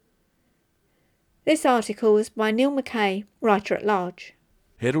 This article was by Neil Mackay, writer at large.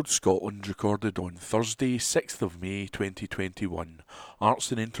 Herald Scotland recorded on Thursday, 6th of May 2021,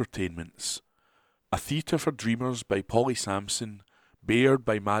 Arts and Entertainments. A Theatre for Dreamers by Polly Sampson, Baird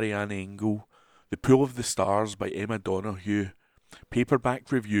by Marianne Engel, The Pool of the Stars by Emma Donoghue. Paperback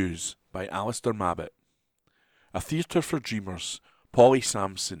reviews by Alistair Mabbitt. A Theatre for Dreamers, Polly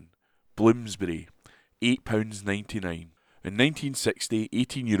Sampson, Bloomsbury, £8.99. In 1960,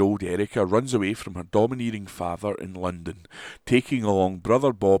 18-year-old Erica runs away from her domineering father in London, taking along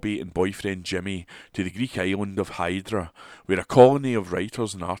brother Bobby and boyfriend Jimmy to the Greek island of Hydra, where a colony of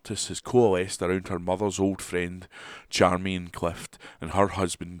writers and artists has coalesced around her mother's old friend, Charmian Clift, and her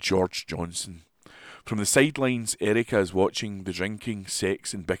husband, George Johnson. From the sidelines, Erica is watching the drinking,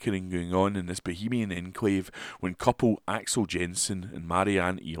 sex and bickering going on in this bohemian enclave when couple Axel Jensen and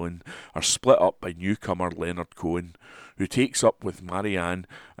Marianne Elin are split up by newcomer Leonard Cohen, who takes up with Marianne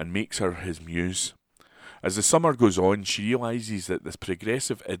and makes her his muse. As the summer goes on, she realises that this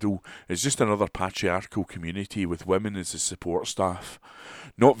progressive idyll is just another patriarchal community with women as the support staff,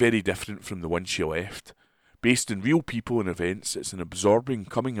 not very different from the one she left. Based on real people and events, it's an absorbing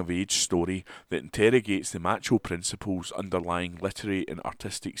coming-of-age story that interrogates the macho principles underlying literary and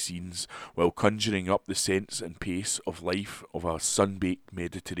artistic scenes while conjuring up the sense and pace of life of a sun-baked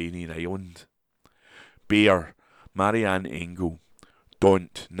Mediterranean island. Bear, Marianne Engel.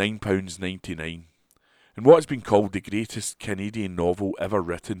 Daunt, £9.99. In what has been called the greatest Canadian novel ever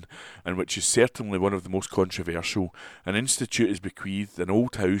written, and which is certainly one of the most controversial, an institute is bequeathed an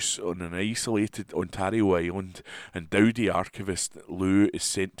old house on an isolated Ontario island, and dowdy archivist Lou is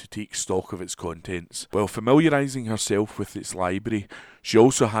sent to take stock of its contents. While familiarising herself with its library, she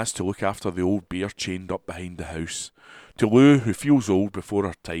also has to look after the old bear chained up behind the house. To Lou, who feels old before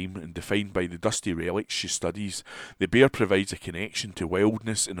her time and defined by the dusty relics she studies, the bear provides a connection to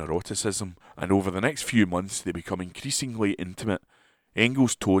wildness and eroticism, and over the next few months they become increasingly intimate.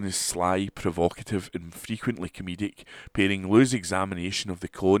 Engel's tone is sly, provocative and frequently comedic, pairing Lou's examination of the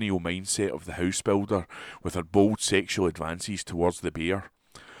colonial mindset of the house builder with her bold sexual advances towards the bear.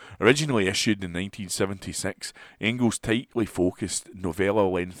 Originally issued in 1976, Engel's tightly focused,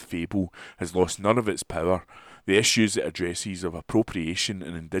 novella-length fable has lost none of its power. The issues it addresses of appropriation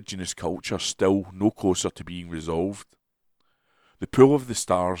and indigenous culture still no closer to being resolved. The Pool of the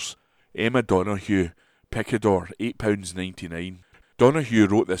Stars, Emma Donoghue, Picador, £8.99. Donoghue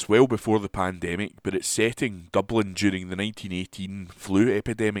wrote this well before the pandemic, but its setting, Dublin during the 1918 flu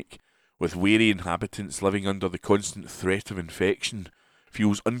epidemic, with wary inhabitants living under the constant threat of infection,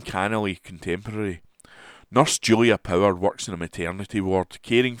 feels uncannily contemporary. Nurse Julia Power works in a maternity ward,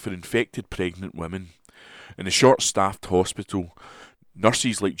 caring for infected pregnant women. In a short-staffed hospital,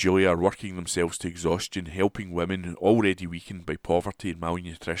 nurses like Julia are working themselves to exhaustion, helping women already weakened by poverty and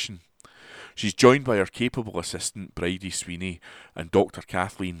malnutrition. She's joined by her capable assistant, Bridie Sweeney, and Dr.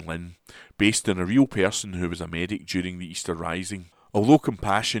 Kathleen Lynn, based on a real person who was a medic during the Easter Rising. Although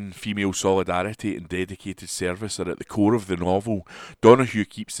compassion, female solidarity and dedicated service are at the core of the novel, Donoghue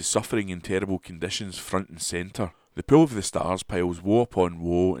keeps the suffering in terrible conditions front and centre. The Pool of the Stars piles woe upon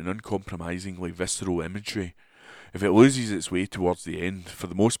woe in uncompromisingly visceral imagery. If it loses its way towards the end, for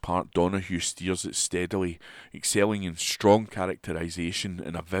the most part Donoghue steers it steadily, excelling in strong characterisation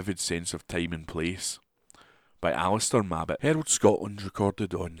and a vivid sense of time and place. By Alistair Mabbitt. Herald Scotland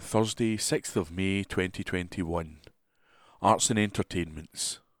recorded on Thursday, 6th of May 2021. Arts and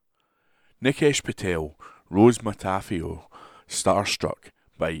Entertainments. Nikesh Patel, Rose Matafeo, Starstruck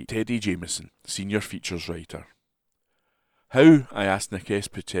by Teddy Jameson, Senior Features Writer. How, I asked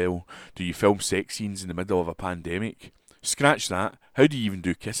Nikesh Patel, do you film sex scenes in the middle of a pandemic? Scratch that, how do you even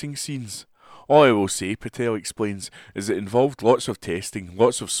do kissing scenes? All I will say, Patel explains, is it involved lots of testing,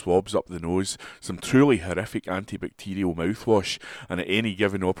 lots of swabs up the nose, some truly horrific antibacterial mouthwash, and at any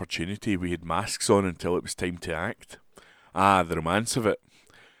given opportunity we had masks on until it was time to act. Ah, the romance of it.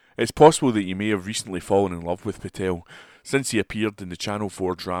 It's possible that you may have recently fallen in love with Patel. Since he appeared in the Channel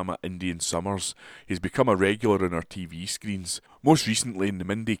 4 drama Indian Summers, he's become a regular on our TV screens, most recently in the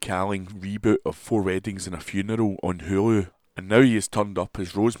Mindy Kaling reboot of 4 Weddings and a Funeral on Hulu. And now he has turned up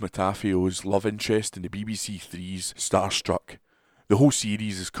as Rose Matafeo's love interest in the BBC Three's Starstruck. The whole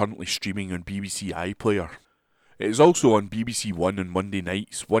series is currently streaming on BBC iPlayer. It is also on BBC One on Monday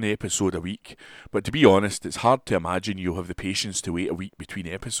nights, 1 episode a week, but to be honest, it's hard to imagine you'll have the patience to wait a week between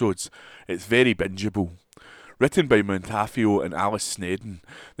episodes. It's very bingeable. Written by Matafeo and Alice Snedden,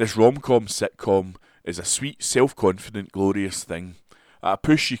 this rom-com sitcom is a sweet, self-confident, glorious thing. At a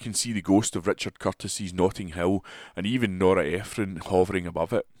push you can see the ghost of Richard Curtis's Notting Hill and even Nora Ephron hovering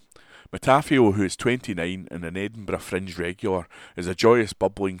above it. Matafeo, who is 29 and an Edinburgh Fringe regular, is a joyous,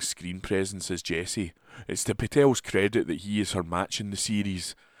 bubbling screen presence as Jessie. It's to Patel's credit that he is her match in the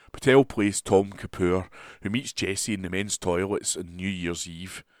series. Patel plays Tom Kapoor, who meets Jessie in the men's toilets on New Year's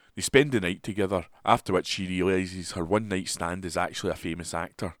Eve. They spend the night together, after which she realises her one-night stand is actually a famous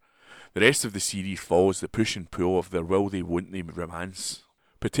actor. The rest of the series follows the push and pull of their will-they-won't-they romance.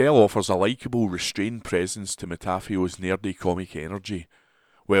 Patel offers a likeable, restrained presence to Matafio's nerdy comic energy.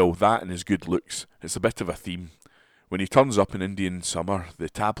 Well, that and his good looks, it's a bit of a theme. When he turns up in Indian summer, the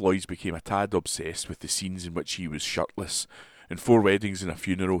tabloids became a tad obsessed with the scenes in which he was shirtless. In 4 Weddings and a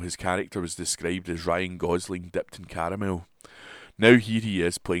Funeral, his character was described as Ryan Gosling dipped in caramel. Now here he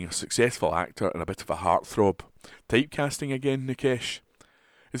is, playing a successful actor and a bit of a heartthrob. Typecasting again, Nikesh?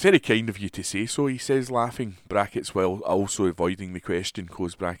 It's very kind of you to say so, he says, laughing, brackets, while also avoiding the question,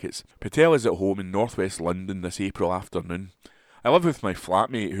 close brackets. Patel is at home in northwest London this April afternoon. I live with my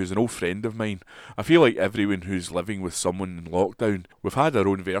flatmate, who's an old friend of mine. I feel like everyone who's living with someone in lockdown. We've had our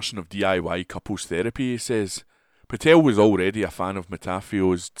own version of DIY couples therapy, he says. Patel was already a fan of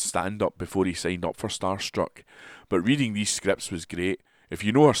Matafio's stand-up before he signed up for Starstruck, but reading these scripts was great. If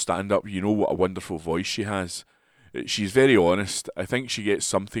you know her stand-up, you know what a wonderful voice she has. She's very honest. I think she gets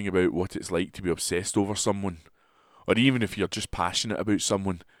something about what it's like to be obsessed over someone. Or even if you're just passionate about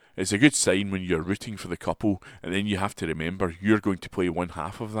someone, it's a good sign when you're rooting for the couple and then you have to remember you're going to play one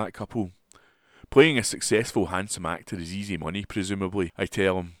half of that couple. Playing a successful, handsome actor is easy money, presumably, I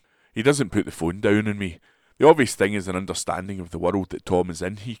tell him. He doesn't put the phone down on me. The obvious thing is an understanding of the world that Tom is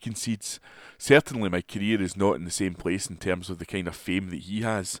in, he concedes. Certainly my career is not in the same place in terms of the kind of fame that he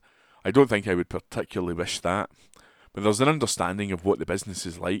has. I don't think I would particularly wish that. But there's an understanding of what the business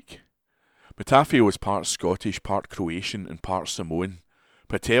is like. Matafio is part Scottish, part Croatian and part Samoan.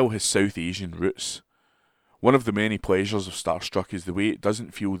 Patel has South Asian roots. One of the many pleasures of Starstruck is the way it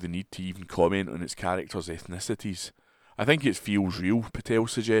doesn't feel the need to even comment on its characters' ethnicities. I think it feels real, Patel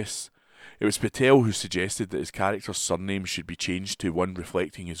suggests. It was Patel who suggested that his character's surname should be changed to one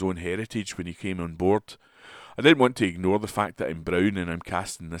reflecting his own heritage when he came on board. I didn't want to ignore the fact that I'm brown and I'm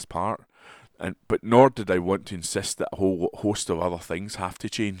cast in this part. But nor did I want to insist that a whole host of other things have to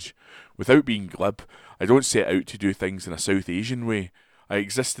change. Without being glib, I don't set out to do things in a South Asian way. I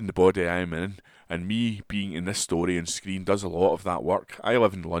exist in the body I am in, and me being in this story on screen does a lot of that work. I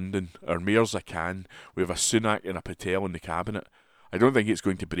live in London, our mayor's a Khan, we have a Sunak and a Patel in the cabinet. I don't think it's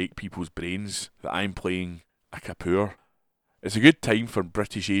going to break people's brains that I'm playing a Kapoor. It's a good time for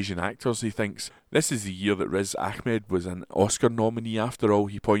British Asian actors, he thinks. This is the year that Riz Ahmed was an Oscar nominee after all,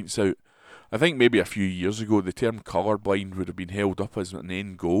 he points out. I think maybe a few years ago the term colourblind would have been held up as an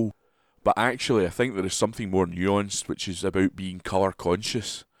end goal, but actually I think there is something more nuanced which is about being colour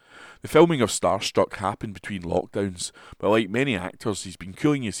conscious. The filming of Starstruck happened between lockdowns, but like many actors he's been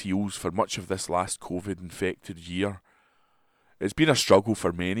cooling his heels for much of this last COVID-infected year. It's been a struggle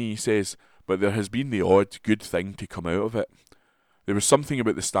for many, he says, but there has been the odd good thing to come out of it. There was something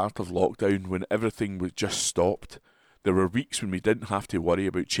about the start of lockdown when everything was just stopped. There were weeks when we didn't have to worry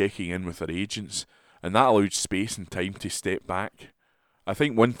about checking in with our agents, and that allowed space and time to step back. I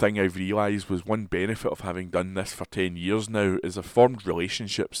think one thing I've realised was one benefit of having done this for 10 years now is I've formed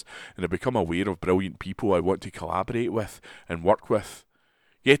relationships and I've become aware of brilliant people I want to collaborate with and work with.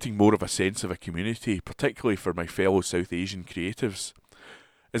 Getting more of a sense of a community, particularly for my fellow South Asian creatives.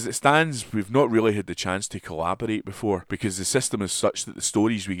 As it stands, we've not really had the chance to collaborate before because the system is such that the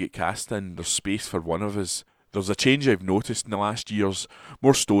stories we get cast in, there's space for one of us. There's a change I've noticed in the last years.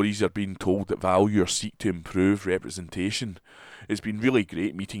 More stories are being told that value or seek to improve representation. It's been really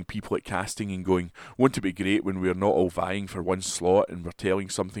great meeting people at casting and going, won't it be great when we're not all vying for one slot and we're telling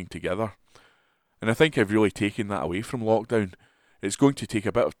something together? And I think I've really taken that away from lockdown. It's going to take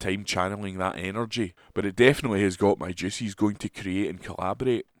a bit of time channeling that energy, but it definitely has got my juices going to create and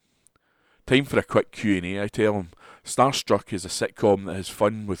collaborate. Time for a quick Q&A, I tell him. Starstruck is a sitcom that has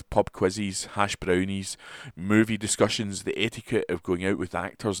fun with pub quizzes, hash brownies, movie discussions, the etiquette of going out with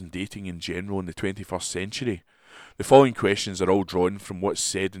actors and dating in general in the 21st century. The following questions are all drawn from what's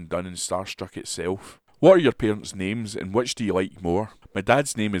said and done in Starstruck itself. What are your parents' names and which do you like more? My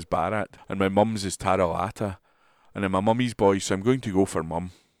dad's name is Bharat and my mum's is Taralata. And I'm a mummy's boy, so I'm going to go for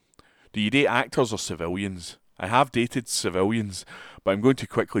mum. Do you date actors or civilians? I have dated civilians, but I'm going to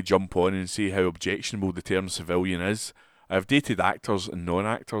quickly jump on and say how objectionable the term civilian is. I have dated actors and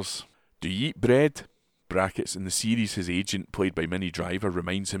non-actors. Do you eat bread? Brackets. In the series, his agent, played by Minnie Driver,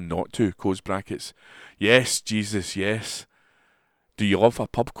 reminds him not to, close brackets. Yes, Jesus, yes. Do you love a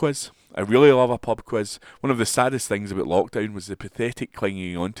pub quiz? I really love a pub quiz. One of the saddest things about lockdown was the pathetic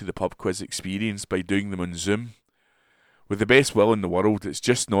clinging on to the pub quiz experience by doing them on Zoom. With the best will in the world, it's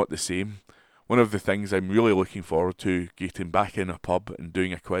just not the same. One of the things I'm really looking forward to, getting back in a pub and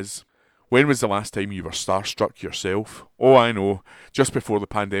doing a quiz. When was the last time you were starstruck yourself? Oh, I know. Just before the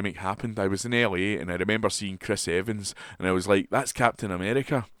pandemic happened, I was in LA and I remember seeing Chris Evans and I was like, that's Captain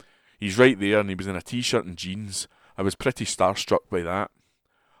America. He's right there and he was in a t-shirt and jeans. I was pretty starstruck by that.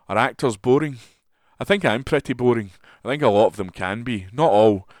 Are actors boring? I think I'm pretty boring. I think a lot of them can be. Not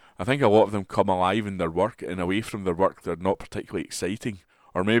all. I think a lot of them come alive in their work, and away from their work they're not particularly exciting.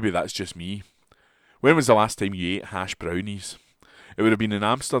 Or maybe that's just me. When was the last time you ate hash brownies? It would have been in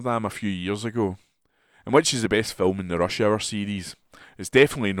Amsterdam a few years ago. And which is the best film in the Rush Hour series? It's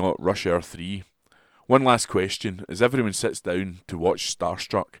definitely not Rush Hour 3. One last question. As everyone sits down to watch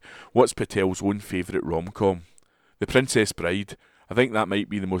Starstruck, what's Patel's own favourite rom-com? The Princess Bride. I think that might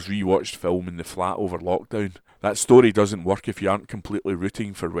be the most rewatched film in the flat over lockdown. That story doesn't work if you aren't completely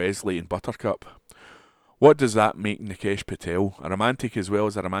rooting for Wesley and Buttercup. What does that make Nikesh Patel? A romantic as well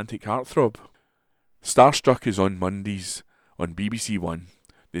as a romantic heartthrob? Starstruck is on Mondays on BBC One.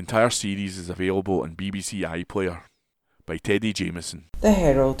 The entire series is available on BBC iPlayer. By Teddy Jameson. The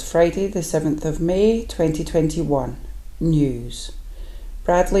Herald, Friday the 7th of May 2021. News.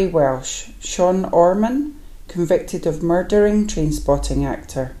 Bradley Welsh, Sean Orman, convicted of murdering Trainspotting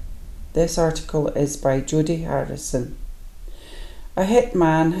actor. This article is by Jodie Harrison. A hit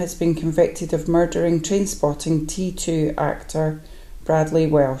man has been convicted of murdering Trainspotting T2 actor Bradley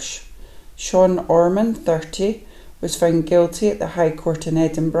Welsh. Sean Orman, 30, was found guilty at the High Court in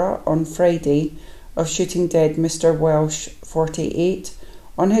Edinburgh on Friday of shooting dead Mr. Welsh, 48,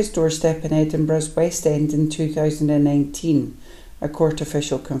 on his doorstep in Edinburgh's West End in 2019, a court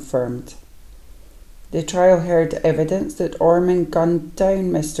official confirmed. The trial heard evidence that Orman gunned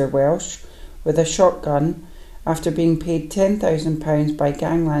down Mr. Welsh with a shotgun after being paid £10,000 by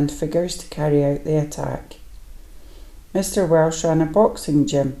gangland figures to carry out the attack. Mr. Welsh ran a boxing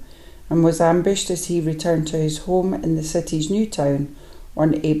gym and was ambushed as he returned to his home in the city's new town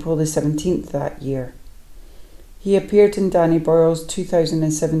on April the 17th that year. He appeared in Danny Boyle's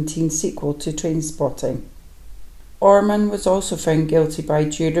 2017 sequel to Trainspotting. Orman was also found guilty by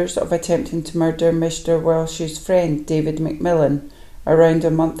jurors of attempting to murder Mr. Welsh's friend David McMillan around a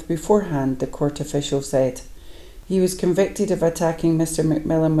month beforehand, the court official said. He was convicted of attacking Mr.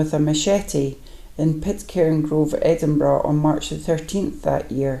 McMillan with a machete in Pitcairn Grove, Edinburgh on March the 13th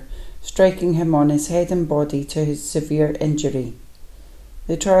that year, striking him on his head and body to his severe injury.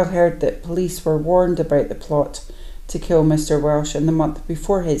 The trial heard that police were warned about the plot to kill Mr. Welsh in the month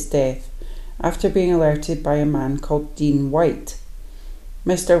before his death, after being alerted by a man called Dean White.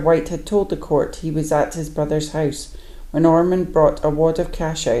 Mr. White had told the court he was at his brother's house when Orman brought a wad of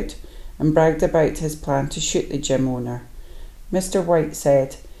cash out and bragged about his plan to shoot the gym owner. Mr. White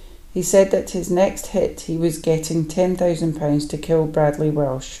said, he said that his next hit he was getting £10,000 to kill Bradley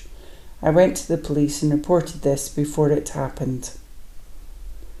Welsh. I went to the police and reported this before it happened.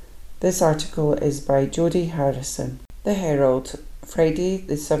 This article is by Jodie Harrison. The Herald, Friday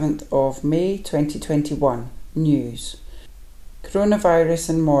the 7th of May 2021. News. Coronavirus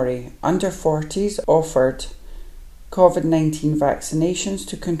in Moray. Under 40s offered COVID-19 vaccinations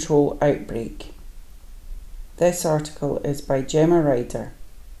to control outbreak. This article is by Gemma Ryder.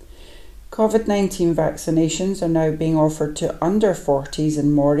 COVID-19 vaccinations are now being offered to under 40s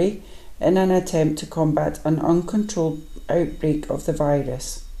in Moray in an attempt to combat an uncontrolled outbreak of the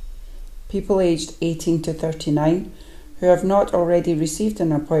virus. People aged 18 to 39 who have not already received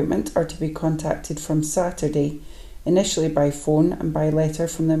an appointment are to be contacted from Saturday, initially by phone and by letter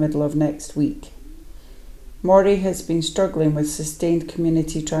from the middle of next week. Moray has been struggling with sustained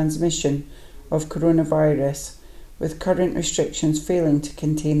community transmission of coronavirus, with current restrictions failing to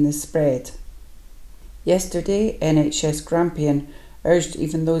contain the spread. Yesterday, NHS Grampian urged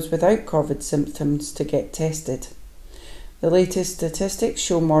even those without COVID symptoms to get tested. The latest statistics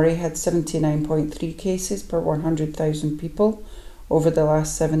show Moray had 79.3 cases per 100,000 people over the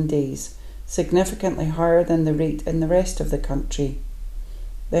last 7 days, significantly higher than the rate in the rest of the country.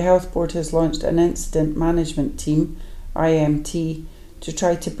 The Health Board has launched an Incident Management Team, IMT, to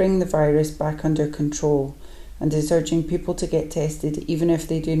try to bring the virus back under control and is urging people to get tested even if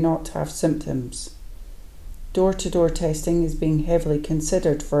they do not have symptoms. Door-to-door testing is being heavily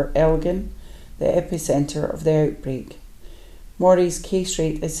considered for Elgin, the epicentre of the outbreak. Moray's case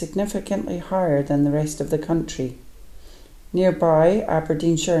rate is significantly higher than the rest of the country. Nearby,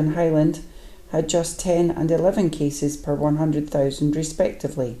 Aberdeenshire and Highland had just 10 and 11 cases per 100,000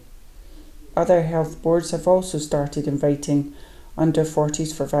 respectively. Other health boards have also started inviting under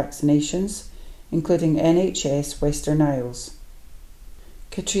 40s for vaccinations, including NHS Western Isles.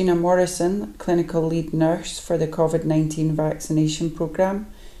 Katrina Morrison, clinical lead nurse for the COVID-19 vaccination programme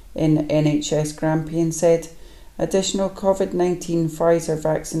in NHS Grampian, said additional COVID-19 Pfizer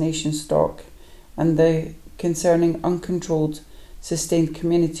vaccination stock and the concerning uncontrolled sustained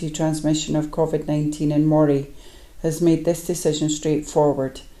community transmission of COVID-19 in Moray has made this decision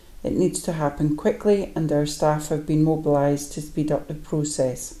straightforward. It needs to happen quickly and our staff have been mobilised to speed up the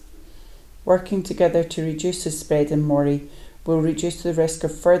process. Working together to reduce the spread in Moray will reduce the risk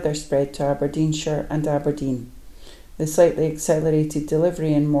of further spread to Aberdeenshire and Aberdeen. The slightly accelerated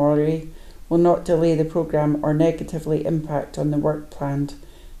delivery in Moray will not delay the programme or negatively impact on the work planned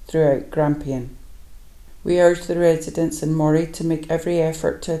throughout Grampian. We urge the residents in Moray to make every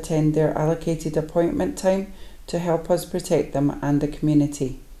effort to attend their allocated appointment time to help us protect them and the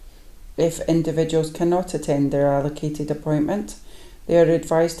community. If individuals cannot attend their allocated appointment, they are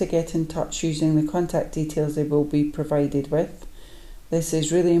advised to get in touch using the contact details they will be provided with. This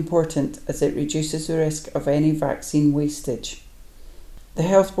is really important as it reduces the risk of any vaccine wastage. The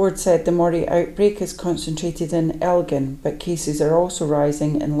Health Board said the Moray outbreak is concentrated in Elgin, but cases are also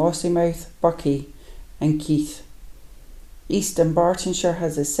rising in Lossiemouth, Buckie and Keith. East and Bartonshire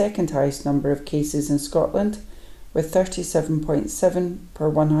has the second highest number of cases in Scotland, with 37.7 per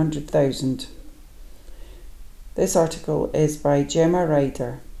 100,000. This article is by Gemma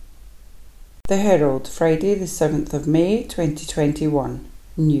Ryder. The Herald, Friday the 7th of May 2021.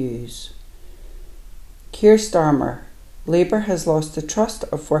 News. Keir Starmer, Labour has lost the trust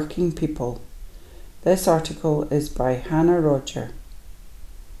of working people. This article is by Hannah Roger.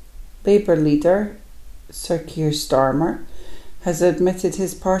 Labour leader Sir Keir Starmer has admitted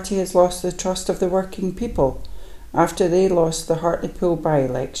his party has lost the trust of the working people after they lost the Hartlepool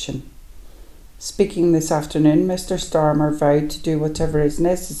by-election. Speaking this afternoon, Mr Starmer vowed to do whatever is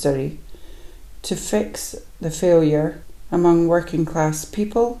necessary to fix the failure among working class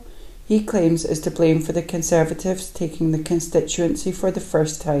people he claims is to blame for the Conservatives taking the constituency for the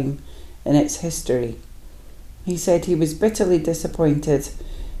first time in its history. He said he was bitterly disappointed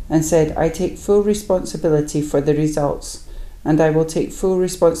and said, "I take full responsibility for the results and I will take full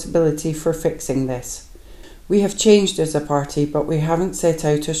responsibility for fixing this. We have changed as a party, but we haven't set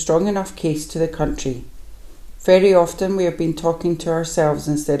out a strong enough case to the country. Very often we have been talking to ourselves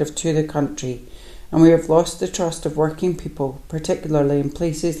instead of to the country, and we have lost the trust of working people, particularly in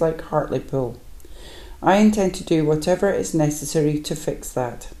places like Hartlepool. I intend to do whatever is necessary to fix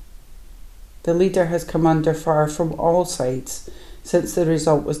that." The leader has come under fire from all sides since the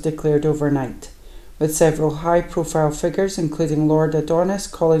result was declared overnight, with several high-profile figures, including Lord Adonis,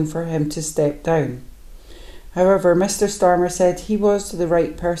 calling for him to step down. However, Mr Starmer said he was the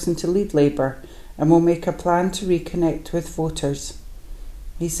right person to lead Labour and will make a plan to reconnect with voters.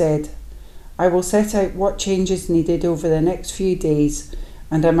 He said, "I will set out what change is needed over the next few days,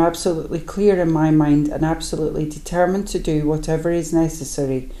 and I'm absolutely clear in my mind and absolutely determined to do whatever is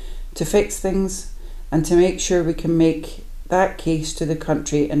necessary to fix things and to make sure we can make that case to the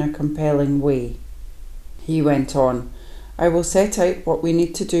country in a compelling way." He went on, "I will set out what we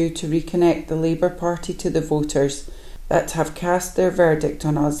need to do to reconnect the Labour Party to the voters that have cast their verdict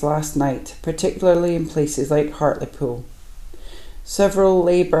on us last night, particularly in places like Hartlepool." Several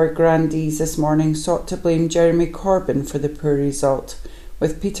Labour grandees this morning sought to blame Jeremy Corbyn for the poor result,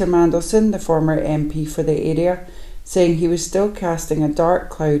 with Peter Mandelson, the former MP for the area, saying he was still casting a dark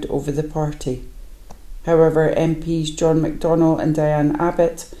cloud over the party. However, MPs John McDonnell and Diane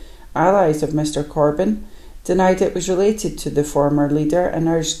Abbott, allies of Mr Corbyn, denied it was related to the former leader and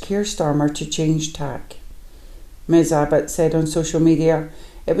urged Keir Starmer to change tack. Ms Abbott said on social media,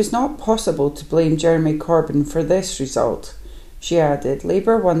 "It was not possible to blame Jeremy Corbyn for this result." She added,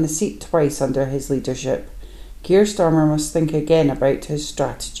 "Labour won the seat twice under his leadership. Keir Starmer must think again about his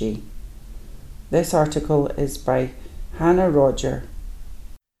strategy." This article is by Hannah Roger.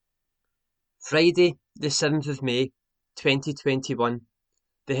 Friday, the 7th of May, 2021.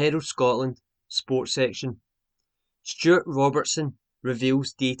 The Herald Scotland, Sports Section. Stuart Robertson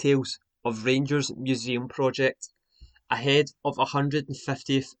reveals details of Rangers Museum project ahead of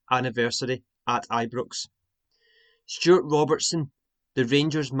 150th anniversary at Ibrox. Stuart Robertson, the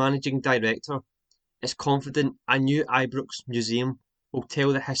Rangers managing director, is confident a new Ibrox museum will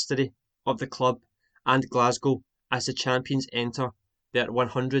tell the history of the club and Glasgow as the champions enter their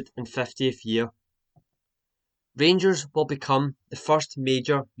 150th year. Rangers will become the first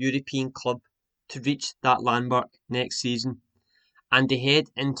major European club to reach that landmark next season, and they head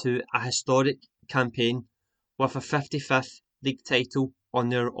into a historic campaign with a 55th league title on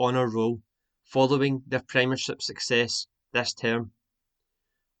their honour roll following their Premiership success this term.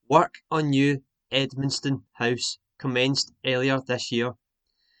 Work on new Edmundston House commenced earlier this year,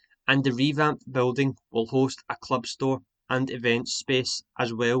 and the revamped building will host a club store and events space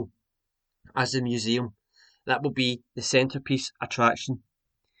as well as the museum that will be the centrepiece attraction.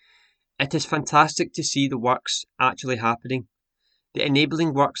 It is fantastic to see the works actually happening. The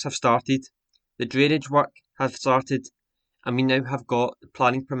enabling works have started, the drainage work have started, and we now have got the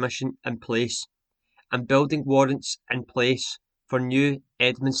planning permission in place and building warrants in place for new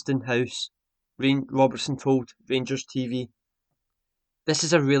Edmonston House, Robertson told Rangers TV. This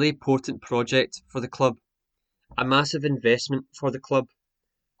is a really important project for the club, a massive investment for the club,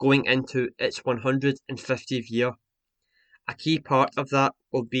 going into its 150th year. A key part of that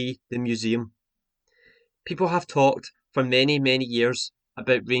will be the museum. People have talked for many, many years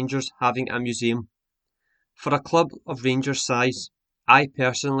about Rangers having a museum. For a club of Rangers' size, I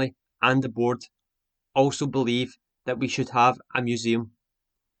personally and the board also believe that we should have a museum.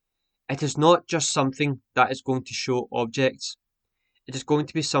 It is not just something that is going to show objects. It is going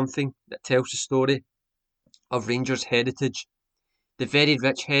to be something that tells the story of Rangers' heritage, the very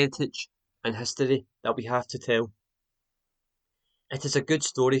rich heritage and history that we have to tell. It is a good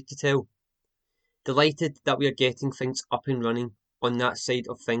story to tell. Delighted that we are getting things up and running on that side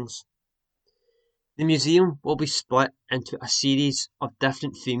of things. The museum will be split into a series of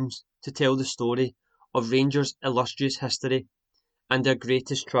different themes to tell the story of Rangers' illustrious history and their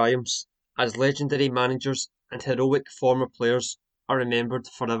greatest triumphs as legendary managers and heroic former players are remembered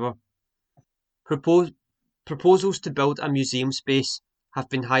forever. Proposals to build a museum space have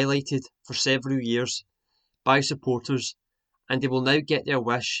been highlighted for several years by supporters, and they will now get their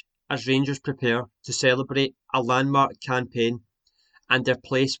wish as Rangers prepare to celebrate a landmark campaign and their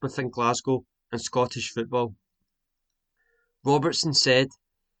place within Glasgow and Scottish football. Robertson said,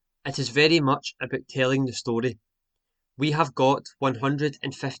 "It is very much about telling the story. We have got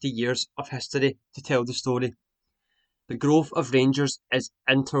 150 years of history to tell the story. The growth of Rangers is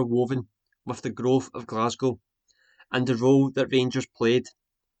interwoven with the growth of Glasgow and the role that Rangers played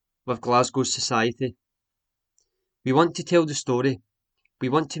with Glasgow's society. We want to tell the story. We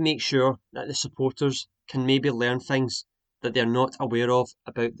want to make sure that the supporters can maybe learn things that they are not aware of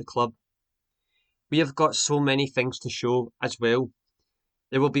about the club. We have got so many things to show as well.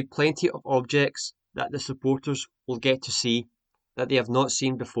 There will be plenty of objects that the supporters will get to see that they have not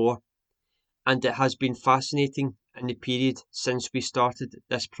seen before, and it has been fascinating in the period since we started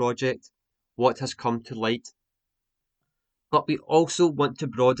this project what has come to light. But we also want to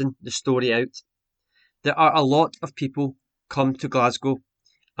broaden the story out. There are a lot of people come to Glasgow,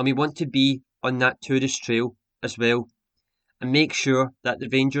 and we want to be on that tourist trail as well, and make sure that the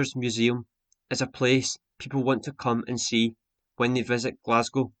Rangers Museum is a place people want to come and see when they visit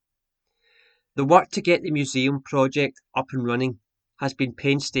Glasgow. The work to get the museum project up and running has been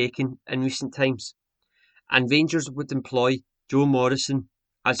painstaking in recent times, and Rangers would employ Joe Morrison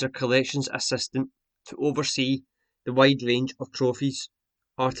as their collections assistant to oversee the wide range of trophies,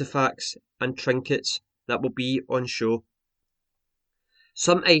 artefacts and trinkets that will be on show.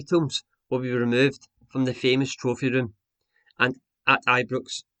 Some items will be removed from the famous trophy room and at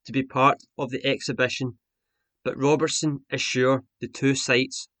Ibrox to be part of the exhibition, but Robertson is sure the two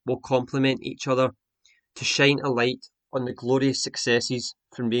sites will complement each other to shine a light on the glorious successes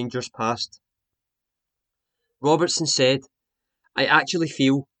from Rangers past. Robertson said, "I actually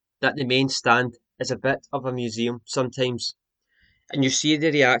feel that the main stand is a bit of a museum sometimes, and you see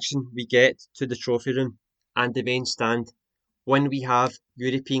the reaction we get to the trophy room and the main stand when we have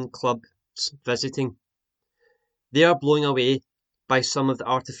European clubs visiting. They are blown away by some of the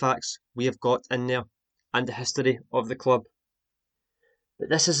artefacts we have got in there and the history of the club. But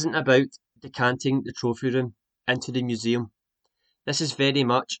this isn't about decanting the trophy room into the museum. This is very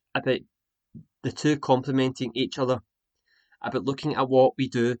much about the two complementing each other, about looking at what we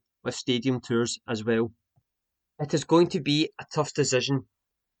do with stadium tours as well. It is going to be a tough decision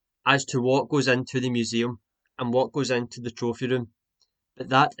as to what goes into the museum and what goes into the trophy room, but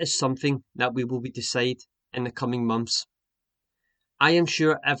that is something that we will decide in the coming months. I am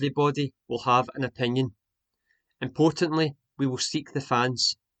sure everybody will have an opinion. Importantly, we will seek the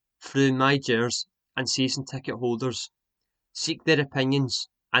fans through my Gers and season ticket holders, seek their opinions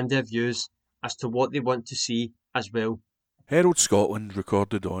and their views as to what they want to see as well." Herald Scotland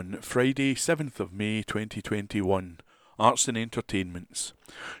recorded on Friday 7th of May 2021. Arts and Entertainments.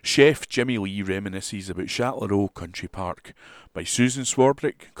 Chef Jimmy Lee reminisces about Shatlerow Country Park by Susan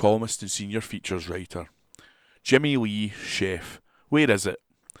Swarbrick, columnist and senior features writer. Jimmy Lee, chef. Where is it?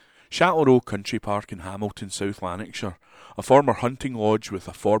 Shatlerow Country Park in Hamilton, South Lanarkshire, a former hunting lodge with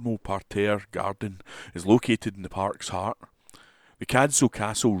a formal parterre garden, is located in the park's heart. The Cadsall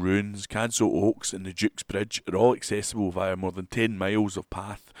Castle ruins, Cadsall Oaks and the Duke's Bridge are all accessible via more than 10 miles of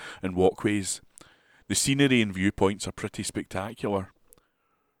path and walkways. The scenery and viewpoints are pretty spectacular.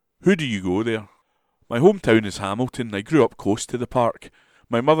 Who do you go there? My hometown is Hamilton. I grew up close to the park.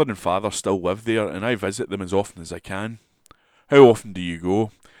 My mother and father still live there and I visit them as often as I can. How often do you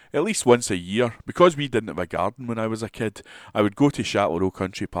go? At least once a year. Because we didn't have a garden when I was a kid, I would go to Shatlerow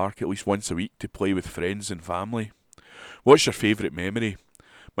Country Park at least once a week to play with friends and family. What's your favourite memory?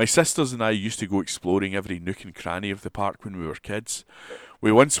 My sisters and I used to go exploring every nook and cranny of the park when we were kids.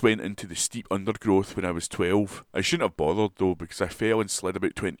 We once went into the steep undergrowth when I was 12. I shouldn't have bothered though, because I fell and slid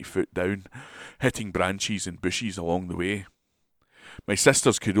about 20 foot down, hitting branches and bushes along the way. My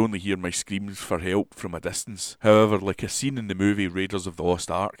sisters could only hear my screams for help from a distance. However, like a scene in the movie Raiders of the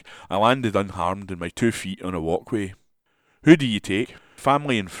Lost Ark, I landed unharmed on my 2 feet on a walkway. Who do you take?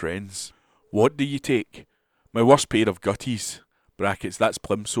 Family and friends. What do you take? My worst pair of gutties. Brackets, that's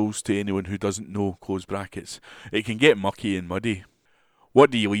plimsolls to anyone who doesn't know, close brackets. It can get mucky and muddy. What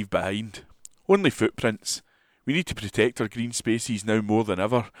do you leave behind? Only footprints. We need to protect our green spaces now more than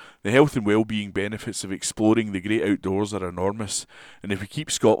ever. The health and well-being benefits of exploring the great outdoors are enormous, and if we keep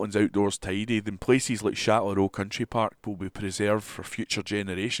Scotland's outdoors tidy, then places like Châtellerault Country Park will be preserved for future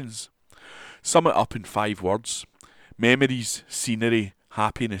generations. Sum it up in 5 words. Memories, scenery,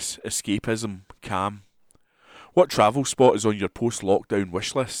 happiness, escapism, calm. What travel spot is on your post-lockdown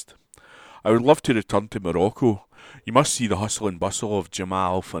wish list? I would love to return to Morocco. You must see the hustle and bustle of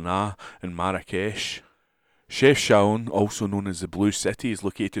Jamal Al Fana in Marrakesh. Chef Chaoun, also known as the Blue City, is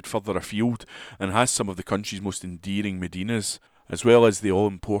located further afield and has some of the country's most endearing medinas, as well as the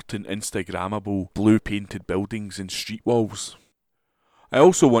all-important Instagrammable blue-painted buildings and street walls. I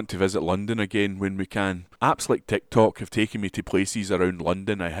also want to visit London again when we can. Apps like TikTok have taken me to places around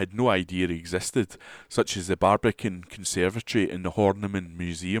London I had no idea existed, such as the Barbican Conservatory and the Horniman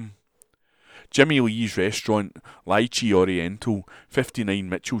Museum. Jimmy Lee's restaurant, Lychee Oriental, 59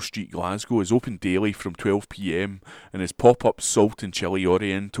 Mitchell Street, Glasgow, is open daily from 12 p.m, and his pop-up Salt and Chili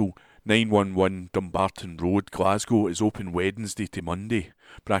Oriental, 911 Dumbarton Road, Glasgow, is open Wednesday to Monday,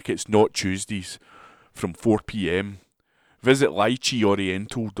 brackets not Tuesdays, from 4 p.m. Visit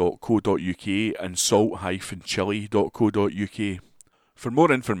lycheeoriental.co.uk and salt-chili.co.uk. For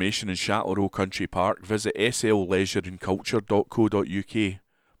more information on Châtellerault Country Park, visit slleisureandculture.co.uk.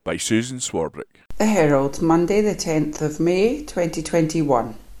 By Susan Swarbrick. The Herald, Monday the 10th of May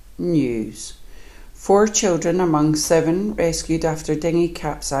 2021. News. 4 children among 7 rescued after dinghy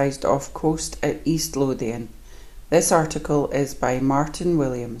capsized off coast at East Lothian. This article is by Martin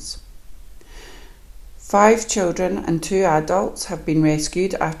Williams. 5 children and 2 adults have been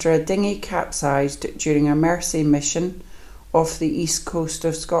rescued after a dinghy capsized during a mercy mission off the east coast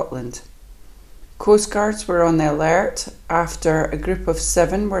of Scotland. Coastguards were on the alert after a group of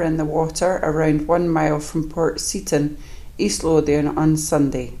 7 were in the water around 1 mile from Port Seaton, East Lothian on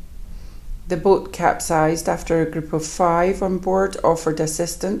Sunday. The boat capsized after a group of 5 on board offered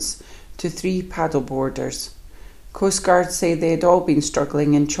assistance to 3 paddleboarders. Coastguards say they had all been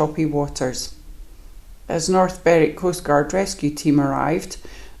struggling in choppy waters. As North Berwick Coastguard rescue team arrived,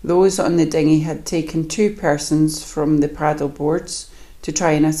 those on the dinghy had taken 2 persons from the paddleboards to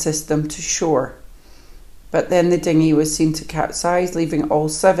try and assist them to shore. But then the dinghy was seen to capsize, leaving all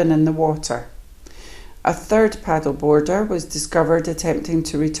 7 in the water. A 3rd paddleboarder was discovered attempting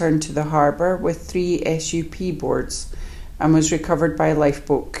to return to the harbour with 3 SUP boards and was recovered by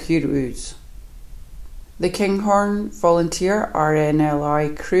lifeboat crews. The Kinghorn Volunteer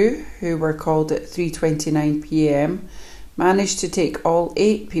RNLI crew, who were called at 3:29 p.m, managed to take all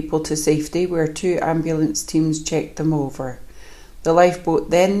 8 people to safety, where 2 ambulance teams checked them over. The lifeboat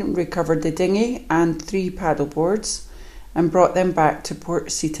then recovered the dinghy and 3 paddleboards and brought them back to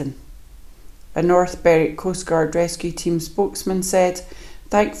Port Seaton. A North Berwick Coastguard rescue team spokesman said,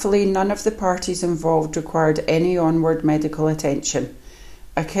 "Thankfully, none of the parties involved required any onward medical attention."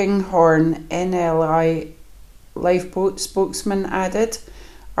 A Kinghorn NLI lifeboat spokesman added,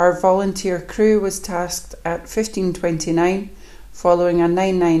 "Our volunteer crew was tasked at 15:29 following a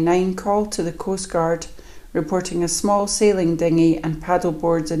 999 call to the Coastguard, reporting a small sailing dinghy and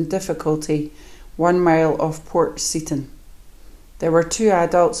paddleboards in difficulty 1 mile off Port Seaton. There were 2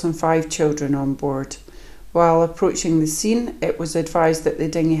 adults and 5 children on board. While approaching the scene, it was advised that the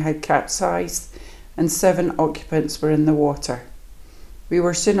dinghy had capsized and 7 occupants were in the water. We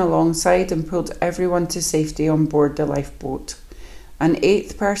were soon alongside and pulled everyone to safety on board the lifeboat. An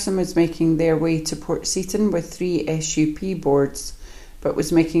 8th person was making their way to Port Seaton with 3 SUP boards, but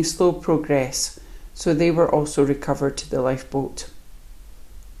was making slow progress, so they were also recovered to the lifeboat."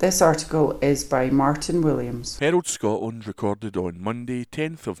 This article is by Martin Williams. Herald Scotland recorded on Monday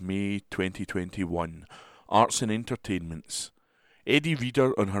 10th of May 2021. Arts and Entertainments. Eddie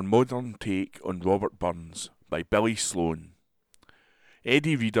Reader on her modern take on Robert Burns by Billy Sloan.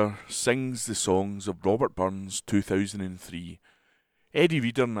 Eddie Reader sings the songs of Robert Burns 2003. Eddie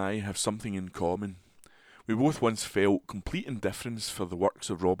Reader and I have something in common. We both once felt complete indifference for the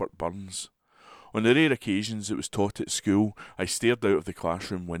works of Robert Burns. On the rare occasions it was taught at school, I stared out of the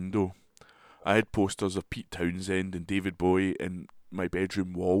classroom window. I had posters of Pete Townsend and David Bowie in my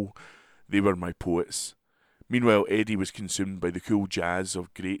bedroom wall. They were my poets. Meanwhile, Eddie was consumed by the cool jazz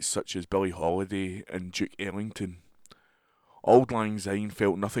of greats such as Billie Holiday and Duke Ellington. Auld Lang Syne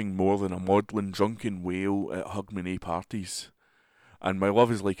felt nothing more than a maudlin drunken wail at Hogmanay parties, and My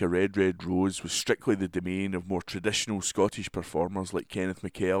Love Is Like a Red, Red Rose was strictly the domain of more traditional Scottish performers like Kenneth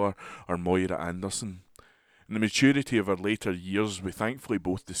McKellar or Moira Anderson. In the maturity of our later years, we thankfully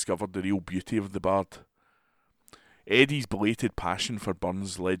both discovered the real beauty of the bard. Eddie's belated passion for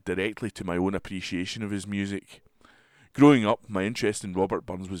Burns led directly to my own appreciation of his music. Growing up, my interest in Robert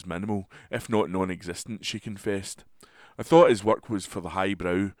Burns was minimal, if not non-existent, she confessed. I thought his work was for the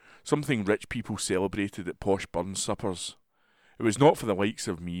highbrow, something rich people celebrated at posh Burns suppers. It was not for the likes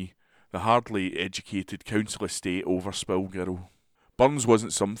of me, the hardly educated council estate overspill girl. Burns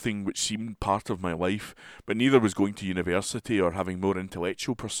wasn't something which seemed part of my life, but neither was going to university or having more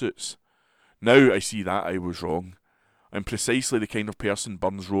intellectual pursuits. Now I see that I was wrong. I'm precisely the kind of person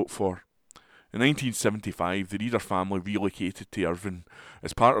Burns wrote for. In 1975, the Reader family relocated to Irvine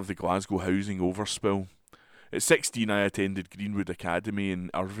as part of the Glasgow housing overspill. At 16, I attended Greenwood Academy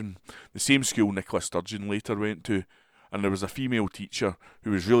in Irvine, the same school Nicola Sturgeon later went to, and there was a female teacher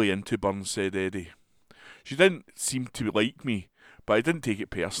who was really into Burns, said Eddie. She didn't seem to like me, but I didn't take it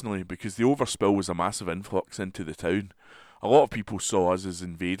personally because the overspill was a massive influx into the town. A lot of people saw us as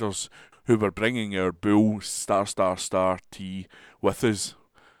invaders who were bringing our bull *** tea with us.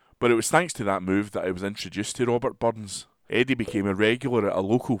 But it was thanks to that move that I was introduced to Robert Burns. Eddie became a regular at a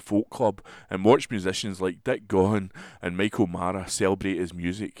local folk club and watched musicians like Dick Gaughan and Michael Mara celebrate his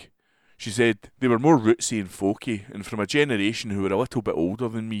music. She said they were more rootsy and folky and from a generation who were a little bit older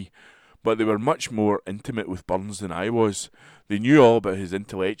than me, but they were much more intimate with Burns than I was. They knew all about his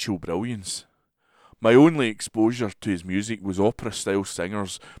intellectual brilliance. My only exposure to his music was opera-style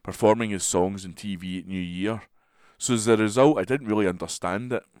singers performing his songs on TV at New Year, so as a result I didn't really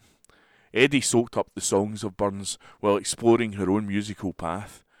understand it. Eddie soaked up the songs of Burns while exploring her own musical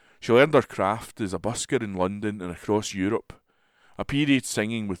path. She learned her craft as a busker in London and across Europe. A period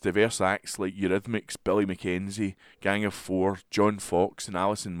singing with diverse acts like Eurythmics, Billy Mackenzie, Gang of Four, John Fox and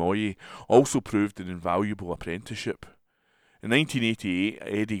Alison Moyet also proved an invaluable apprenticeship. In 1988,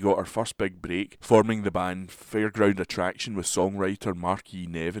 Eddie got her first big break, forming the band Fairground Attraction with songwriter Mark E.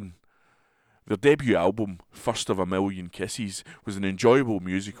 Nevin. Their debut album, First of a Million Kisses, was an enjoyable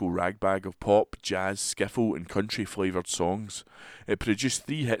musical ragbag of pop, jazz, skiffle and country-flavoured songs. It produced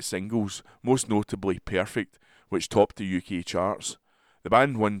 3 hit singles, most notably Perfect, which topped the UK charts. The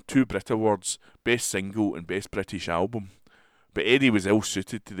band won 2 Brit Awards, Best Single and Best British Album. But Eddie was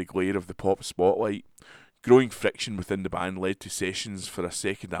ill-suited to the glare of the pop spotlight. Growing friction within the band led to sessions for a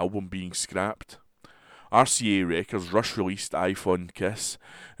second album being scrapped. RCA Records rush-released I Fond Kiss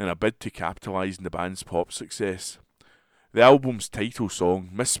in a bid to capitalise on the band's pop success. The album's title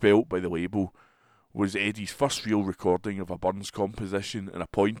song, misspelt by the label, was Eddie's first real recording of a Burns composition and a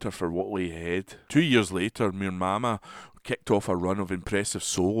pointer for what lay ahead. 2 years later, Mere Mama kicked off a run of impressive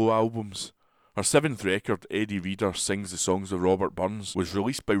solo albums. Her 7th record, Eddie Reader Sings the Songs of Robert Burns, was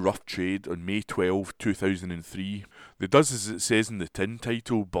released by Rough Trade on May 12, 2003. The Does As It Says in the Tin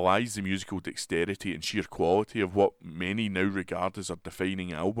title belies the musical dexterity and sheer quality of what many now regard as her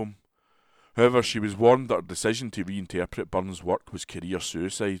defining album. However, she was warned that her decision to reinterpret Burns' work was career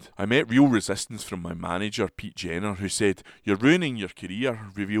suicide. I met real resistance from my manager, Pete Jenner, who said, "You're ruining your career,"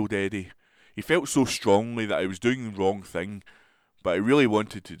 revealed Eddie. He felt so strongly that I was doing the wrong thing, but I really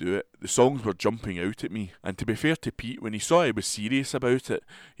wanted to do it. The songs were jumping out at me, and to be fair to Pete, when he saw I was serious about it,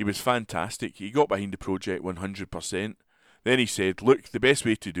 he was fantastic. He got behind the project 100%. Then he said, "Look, the best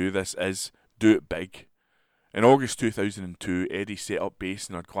way to do this is do it big." In August 2002, Eddie set up base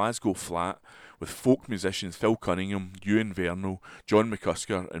in her Glasgow flat with folk musicians Phil Cunningham, Ewan Vernal, John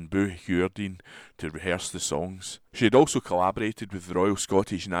McCusker and Boo Hewardine to rehearse the songs. She had also collaborated with the Royal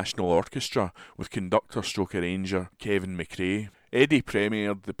Scottish National Orchestra with conductor-stroke-arranger Kevin McRae. Eddie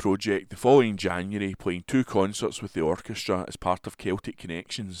premiered the project the following January, playing 2 concerts with the orchestra as part of Celtic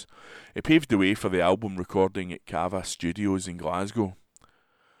Connections. It paved the way for the album recording at Cava Studios in Glasgow.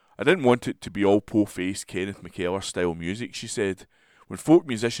 "I didn't want it to be all po-faced Kenneth McKellar style music," she said. "When folk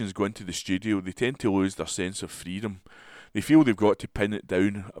musicians go into the studio, they tend to lose their sense of freedom. They feel they've got to pin it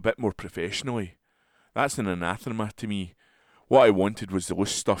down a bit more professionally. That's an anathema to me. What I wanted was the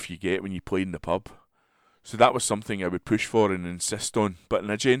loose stuff you get when you play in the pub. So that was something I would push for and insist on, but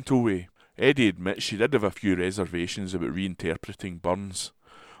in a gentle way." Eddie admits she did have a few reservations about reinterpreting Burns.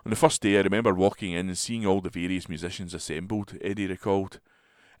 "On the first day I remember walking in and seeing all the various musicians assembled," Eddie recalled.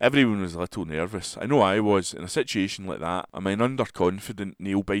 Everyone was a little nervous. I know I was. In a situation like that, I'm an underconfident,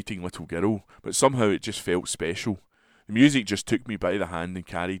 nail-biting little girl, but somehow it just felt special. The music just took me by the hand and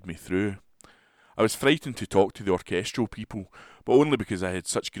carried me through. I was frightened to talk to the orchestral people, but only because I had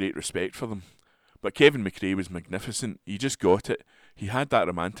such great respect for them. But Kevin McRae was magnificent. He just got it. He had that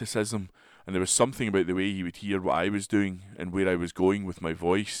romanticism, and there was something about the way he would hear what I was doing and where I was going with my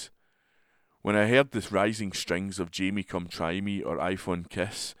voice. When I heard the rising strings of Jamie Come Try Me or iPhone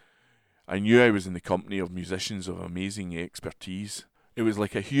Kiss, I knew I was in the company of musicians of amazing expertise. It was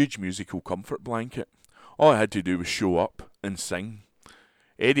like a huge musical comfort blanket. All I had to do was show up and sing.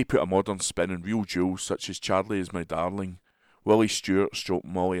 Eddie put a modern spin on real jewels such as Charlie Is My Darling, Willie Stewart /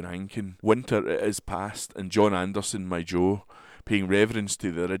 Molly Rankin, Winter It Is Past, and John Anderson, My Joe, paying reverence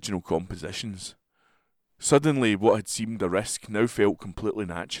to the original compositions. Suddenly, what had seemed a risk now felt completely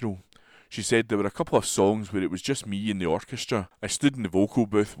natural. She said there were a couple of songs where it was just me and the orchestra. I stood in the vocal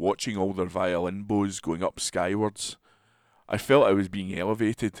booth watching all their violin bows going up skywards. I felt I was being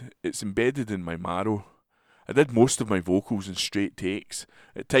elevated. It's embedded in my marrow. I did most of my vocals in straight takes.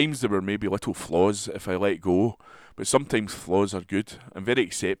 At times there were maybe little flaws if I let go, but sometimes flaws are good. I'm very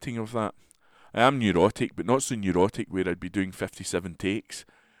accepting of that. I am neurotic, but not so neurotic where I'd be doing 57 takes.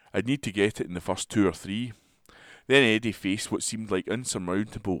 I'd need to get it in the first 2 or 3. Then Eddie faced what seemed like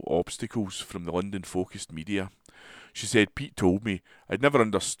insurmountable obstacles from the London-focused media. She said, Pete told me I'd never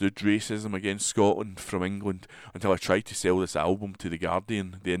understood racism against Scotland from England until I tried to sell this album to The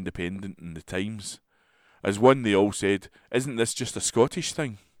Guardian, The Independent and The Times. As one, they all said, isn't this just a Scottish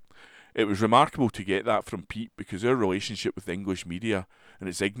thing? It was remarkable to get that from Pete because our relationship with English media and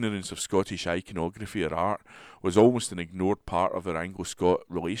its ignorance of Scottish iconography or art was almost an ignored part of our Anglo-Scot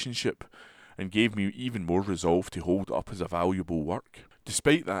relationship and gave me even more resolve to hold up as a valuable work.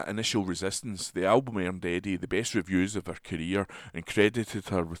 Despite that initial resistance, the album earned Eddie the best reviews of her career and credited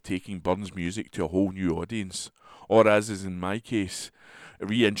her with taking Burns music to a whole new audience, or as is in my case,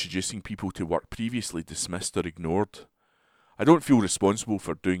 reintroducing people to work previously dismissed or ignored. I don't feel responsible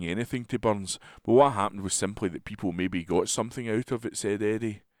for doing anything to Burns, but what happened was simply that people maybe got something out of it, said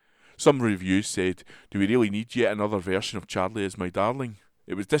Eddie. Some reviews said, do we really need yet another version of Charlie Is My Darling?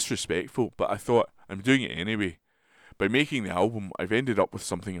 It was disrespectful, but I thought, I'm doing it anyway. By making the album, I've ended up with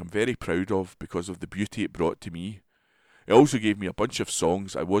something I'm very proud of because of the beauty it brought to me. It also gave me a bunch of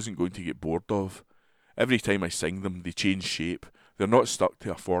songs I wasn't going to get bored of. Every time I sing them, they change shape. They're not stuck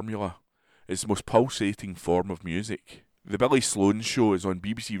to a formula. It's the most pulsating form of music. The Billy Sloan Show is on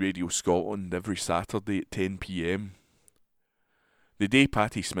BBC Radio Scotland every Saturday at 10 p.m. The day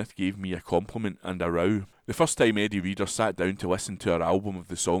Patti Smith gave me a compliment and a row. The first time Eddie Reader sat down to listen to our album of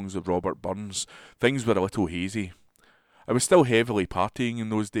the songs of Robert Burns, things were a little hazy. I was still heavily partying in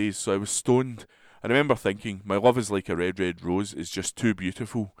those days, so I was stoned. I remember thinking, my love is like a red, red rose is just too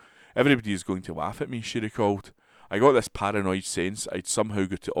beautiful. Everybody is going to laugh at me, she recalled. I got this paranoid sense I'd somehow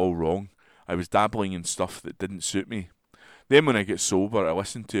got it all wrong. I was dabbling in stuff that didn't suit me. Then when I get sober, I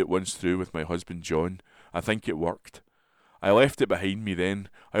listened to it once through with my husband John. I think it worked. I left it behind me then.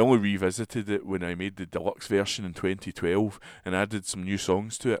 I only revisited it when I made the deluxe version in 2012 and added some new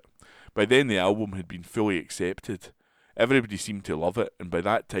songs to it. By then the album had been fully accepted. Everybody seemed to love it, and by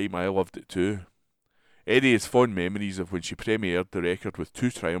that time I loved it too. Eddie has fond memories of when she premiered the record with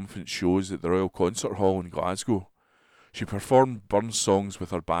 2 triumphant shows at the Royal Concert Hall in Glasgow. She performed Burns songs with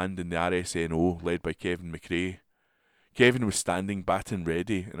her band in the RSNO, led by Kevin McRae. Kevin was standing baton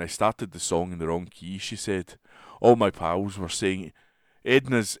ready, and I started the song in the wrong key, she said. All my pals were saying,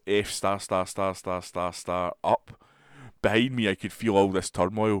 Edna's F ***** up. Behind me I could feel all this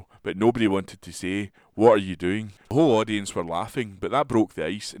turmoil, but nobody wanted to say, what are you doing? The whole audience were laughing, but that broke the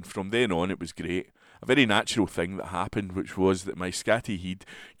ice, and from then on it was great. A very natural thing that happened, which was that my scatty head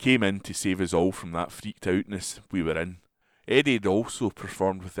came in to save us all from that freaked outness we were in. Eddie had also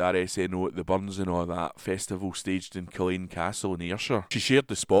performed with the RSNO at the Burns and All That festival staged in Culzean Castle in Ayrshire. She shared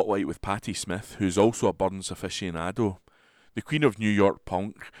the spotlight with Patti Smith, who is also a Burns aficionado. The Queen of New York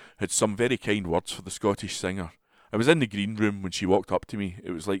Punk had some very kind words for the Scottish singer. I was in the green room when she walked up to me.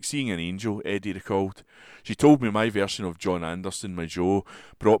 It was like seeing an angel, Eddie recalled. She told me my version of John Anderson, My Joe,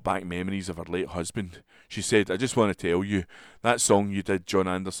 brought back memories of her late husband. She said, I just want to tell you, that song you did, John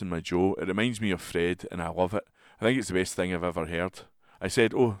Anderson, My Joe, it reminds me of Fred, and I love it. I think it's the best thing I've ever heard. I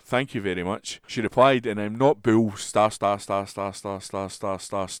said, oh, thank you very much. She replied, and I'm not bull,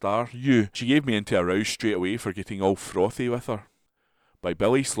 ***************************************** you. She gave me into a row straight away for getting all frothy with her. By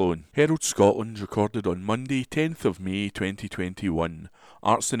Billy Sloan. Herald Scotland recorded on Monday 10th of May 2021.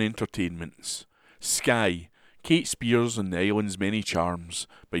 Arts and Entertainments. Skye. Kate Spears and the Island's Many Charms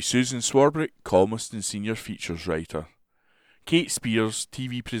by Susan Swarbrick, columnist and senior features writer. Kate Spears,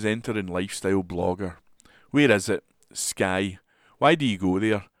 TV presenter and lifestyle blogger. Where is it? Skye. Why do you go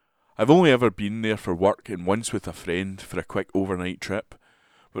there? I've only ever been there for work and once with a friend for a quick overnight trip.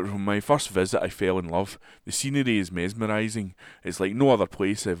 But from my first visit I fell in love. The scenery is mesmerising. It's like no other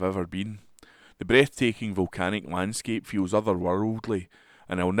place I've ever been. The breathtaking volcanic landscape feels otherworldly,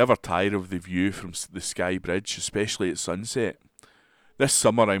 and I'll never tire of the view from the Skye Bridge, especially at sunset. This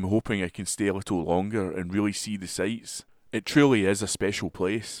summer I'm hoping I can stay a little longer and really see the sights. It truly is a special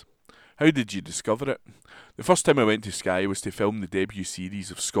place. How did you discover it? The first time I went to Skye was to film the debut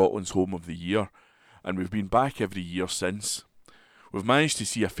series of Scotland's Home of the Year, and we've been back every year since. We've managed to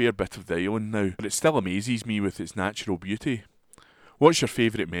see a fair bit of the island now, but it still amazes me with its natural beauty. What's your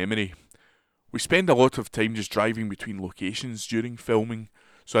favourite memory? We spend a lot of time just driving between locations during filming,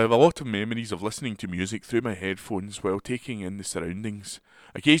 so I have a lot of memories of listening to music through my headphones while taking in the surroundings.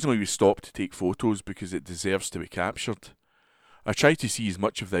 Occasionally we stop to take photos because it deserves to be captured. I try to see as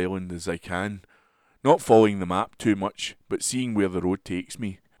much of the island as I can, not following the map too much, but seeing where the road takes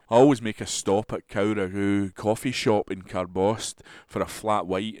me. I always make a stop at Cowragoo coffee shop in Carbost for a flat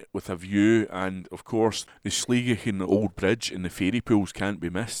white with a view, and, of course, the Sleagachan Old Bridge and the ferry pools can't be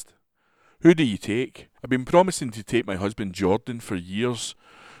missed. Who do you take? I've been promising to take my husband Jordan for years,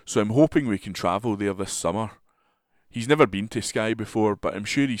 so I'm hoping we can travel there this summer. He's never been to Skye before, but I'm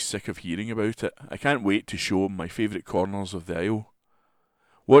sure he's sick of hearing about it. I can't wait to show him my favourite corners of the isle.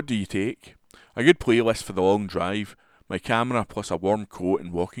 What do you take? A good playlist for the long drive, my camera plus a warm coat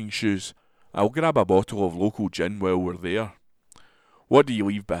and walking shoes. I'll grab a bottle of local gin while we're there. What do you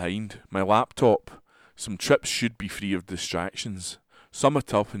leave behind? My laptop. Some trips should be free of distractions. Sum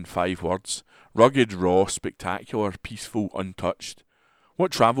it up in 5 words. Rugged, raw, spectacular, peaceful, untouched.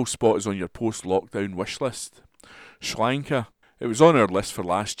 What travel spot is on your post-lockdown wish list? Sri Lanka. It was on our list for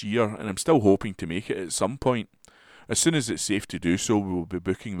last year, and I'm still hoping to make it at some point. As soon as it's safe to do so, we will be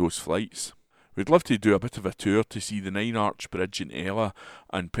booking those flights. We'd love to do a bit of a tour to see the Nine Arch Bridge in Ella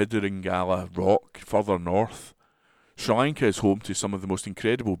and Pidiringala Rock further north. Sri Lanka is home to some of the most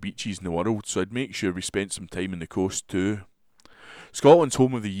incredible beaches in the world, so I'd make sure we spent some time on the coast too. Scotland's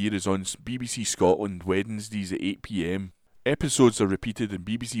Home of the Year is on BBC Scotland Wednesdays at 8 p.m. Episodes are repeated in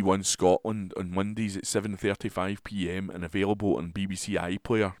BBC One Scotland on Mondays at 7:35 p.m. and available on BBC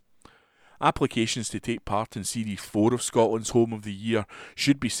iPlayer. Applications to take part in Series 4 of Scotland's Home of the Year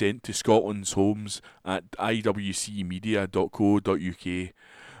should be sent to scotlandshomes@iwcmedia.co.uk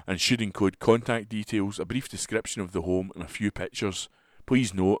and should include contact details, a brief description of the home and a few pictures.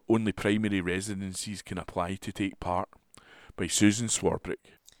 Please note, only primary residencies can apply to take part. By Susan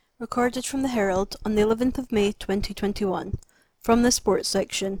Swarbrick. Recorded from the Herald on the 11th of May 2021. From the sports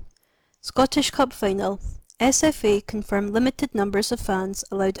section. Scottish Cup Final. SFA confirm limited numbers of fans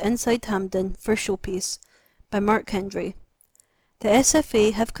allowed inside Hampden for showpiece. By Mark Hendry. The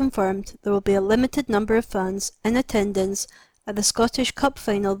SFA have confirmed there will be a limited number of fans in attendance at the Scottish Cup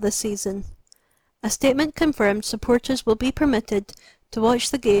Final this season. A statement confirmed supporters will be permitted to watch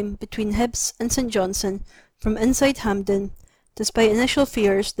the game between Hibs and St Johnstone from inside Hampden, despite initial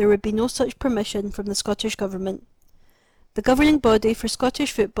fears there would be no such permission from the Scottish Government. The governing body for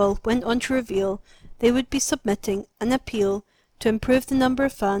Scottish football went on to reveal they would be submitting an appeal to improve the number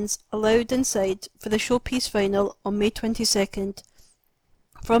of fans allowed inside for the showpiece final on May 22nd,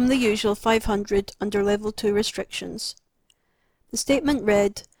 from the usual 500 under Level 2 restrictions. The statement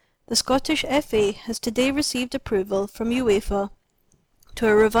read, "The Scottish FA has today received approval from UEFA to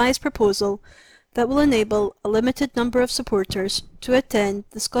a revised proposal that will enable a limited number of supporters to attend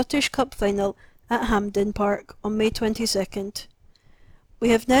the Scottish Cup Final at Hampden Park on May 22nd. We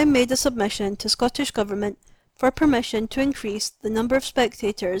have now made a submission to Scottish Government for permission to increase the number of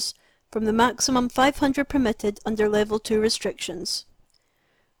spectators from the maximum 500 permitted under Level 2 restrictions.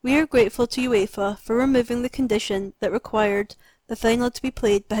 We are grateful to UEFA for removing the condition that required the final to be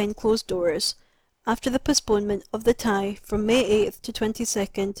played behind closed doors after the postponement of the tie from May 8th to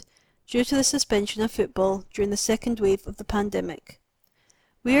 22nd due to the suspension of football during the second wave of the pandemic.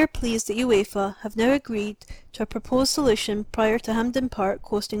 We are pleased that UEFA have now agreed to a proposed solution prior to Hampden Park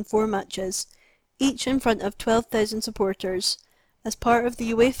hosting 4 matches, each in front of 12,000 supporters, as part of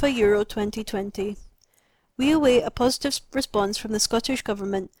the UEFA Euro 2020. We await a positive response from the Scottish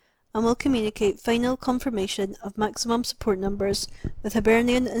Government and will communicate final confirmation of maximum support numbers with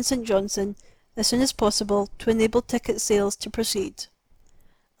Hibernian and St Johnstone as soon as possible to enable ticket sales to proceed."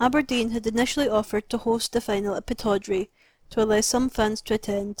 Aberdeen had initially offered to host the final at Pittodrie to allow some fans to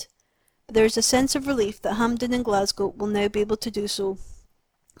attend, but there is a sense of relief that Hampden and Glasgow will now be able to do so.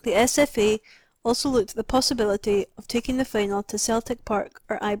 The SFA also looked at the possibility of taking the final to Celtic Park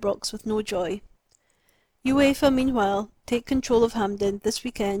or Ibrox with no joy. UEFA, meanwhile, take control of Hampden this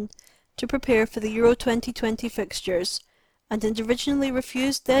weekend to prepare for the Euro 2020 fixtures, and had originally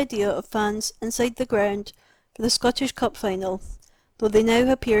refused the idea of fans inside the ground for the Scottish Cup final, though they now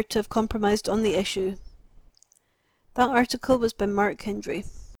appear to have compromised on the issue. That article was by Mark Hendry.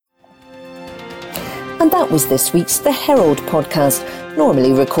 And that was this week's The Herald podcast,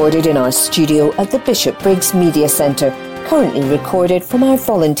 normally recorded in our studio at the Bishopbriggs Media Centre, currently recorded from our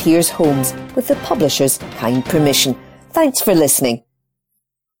volunteers' homes with the publisher's kind permission. Thanks for listening.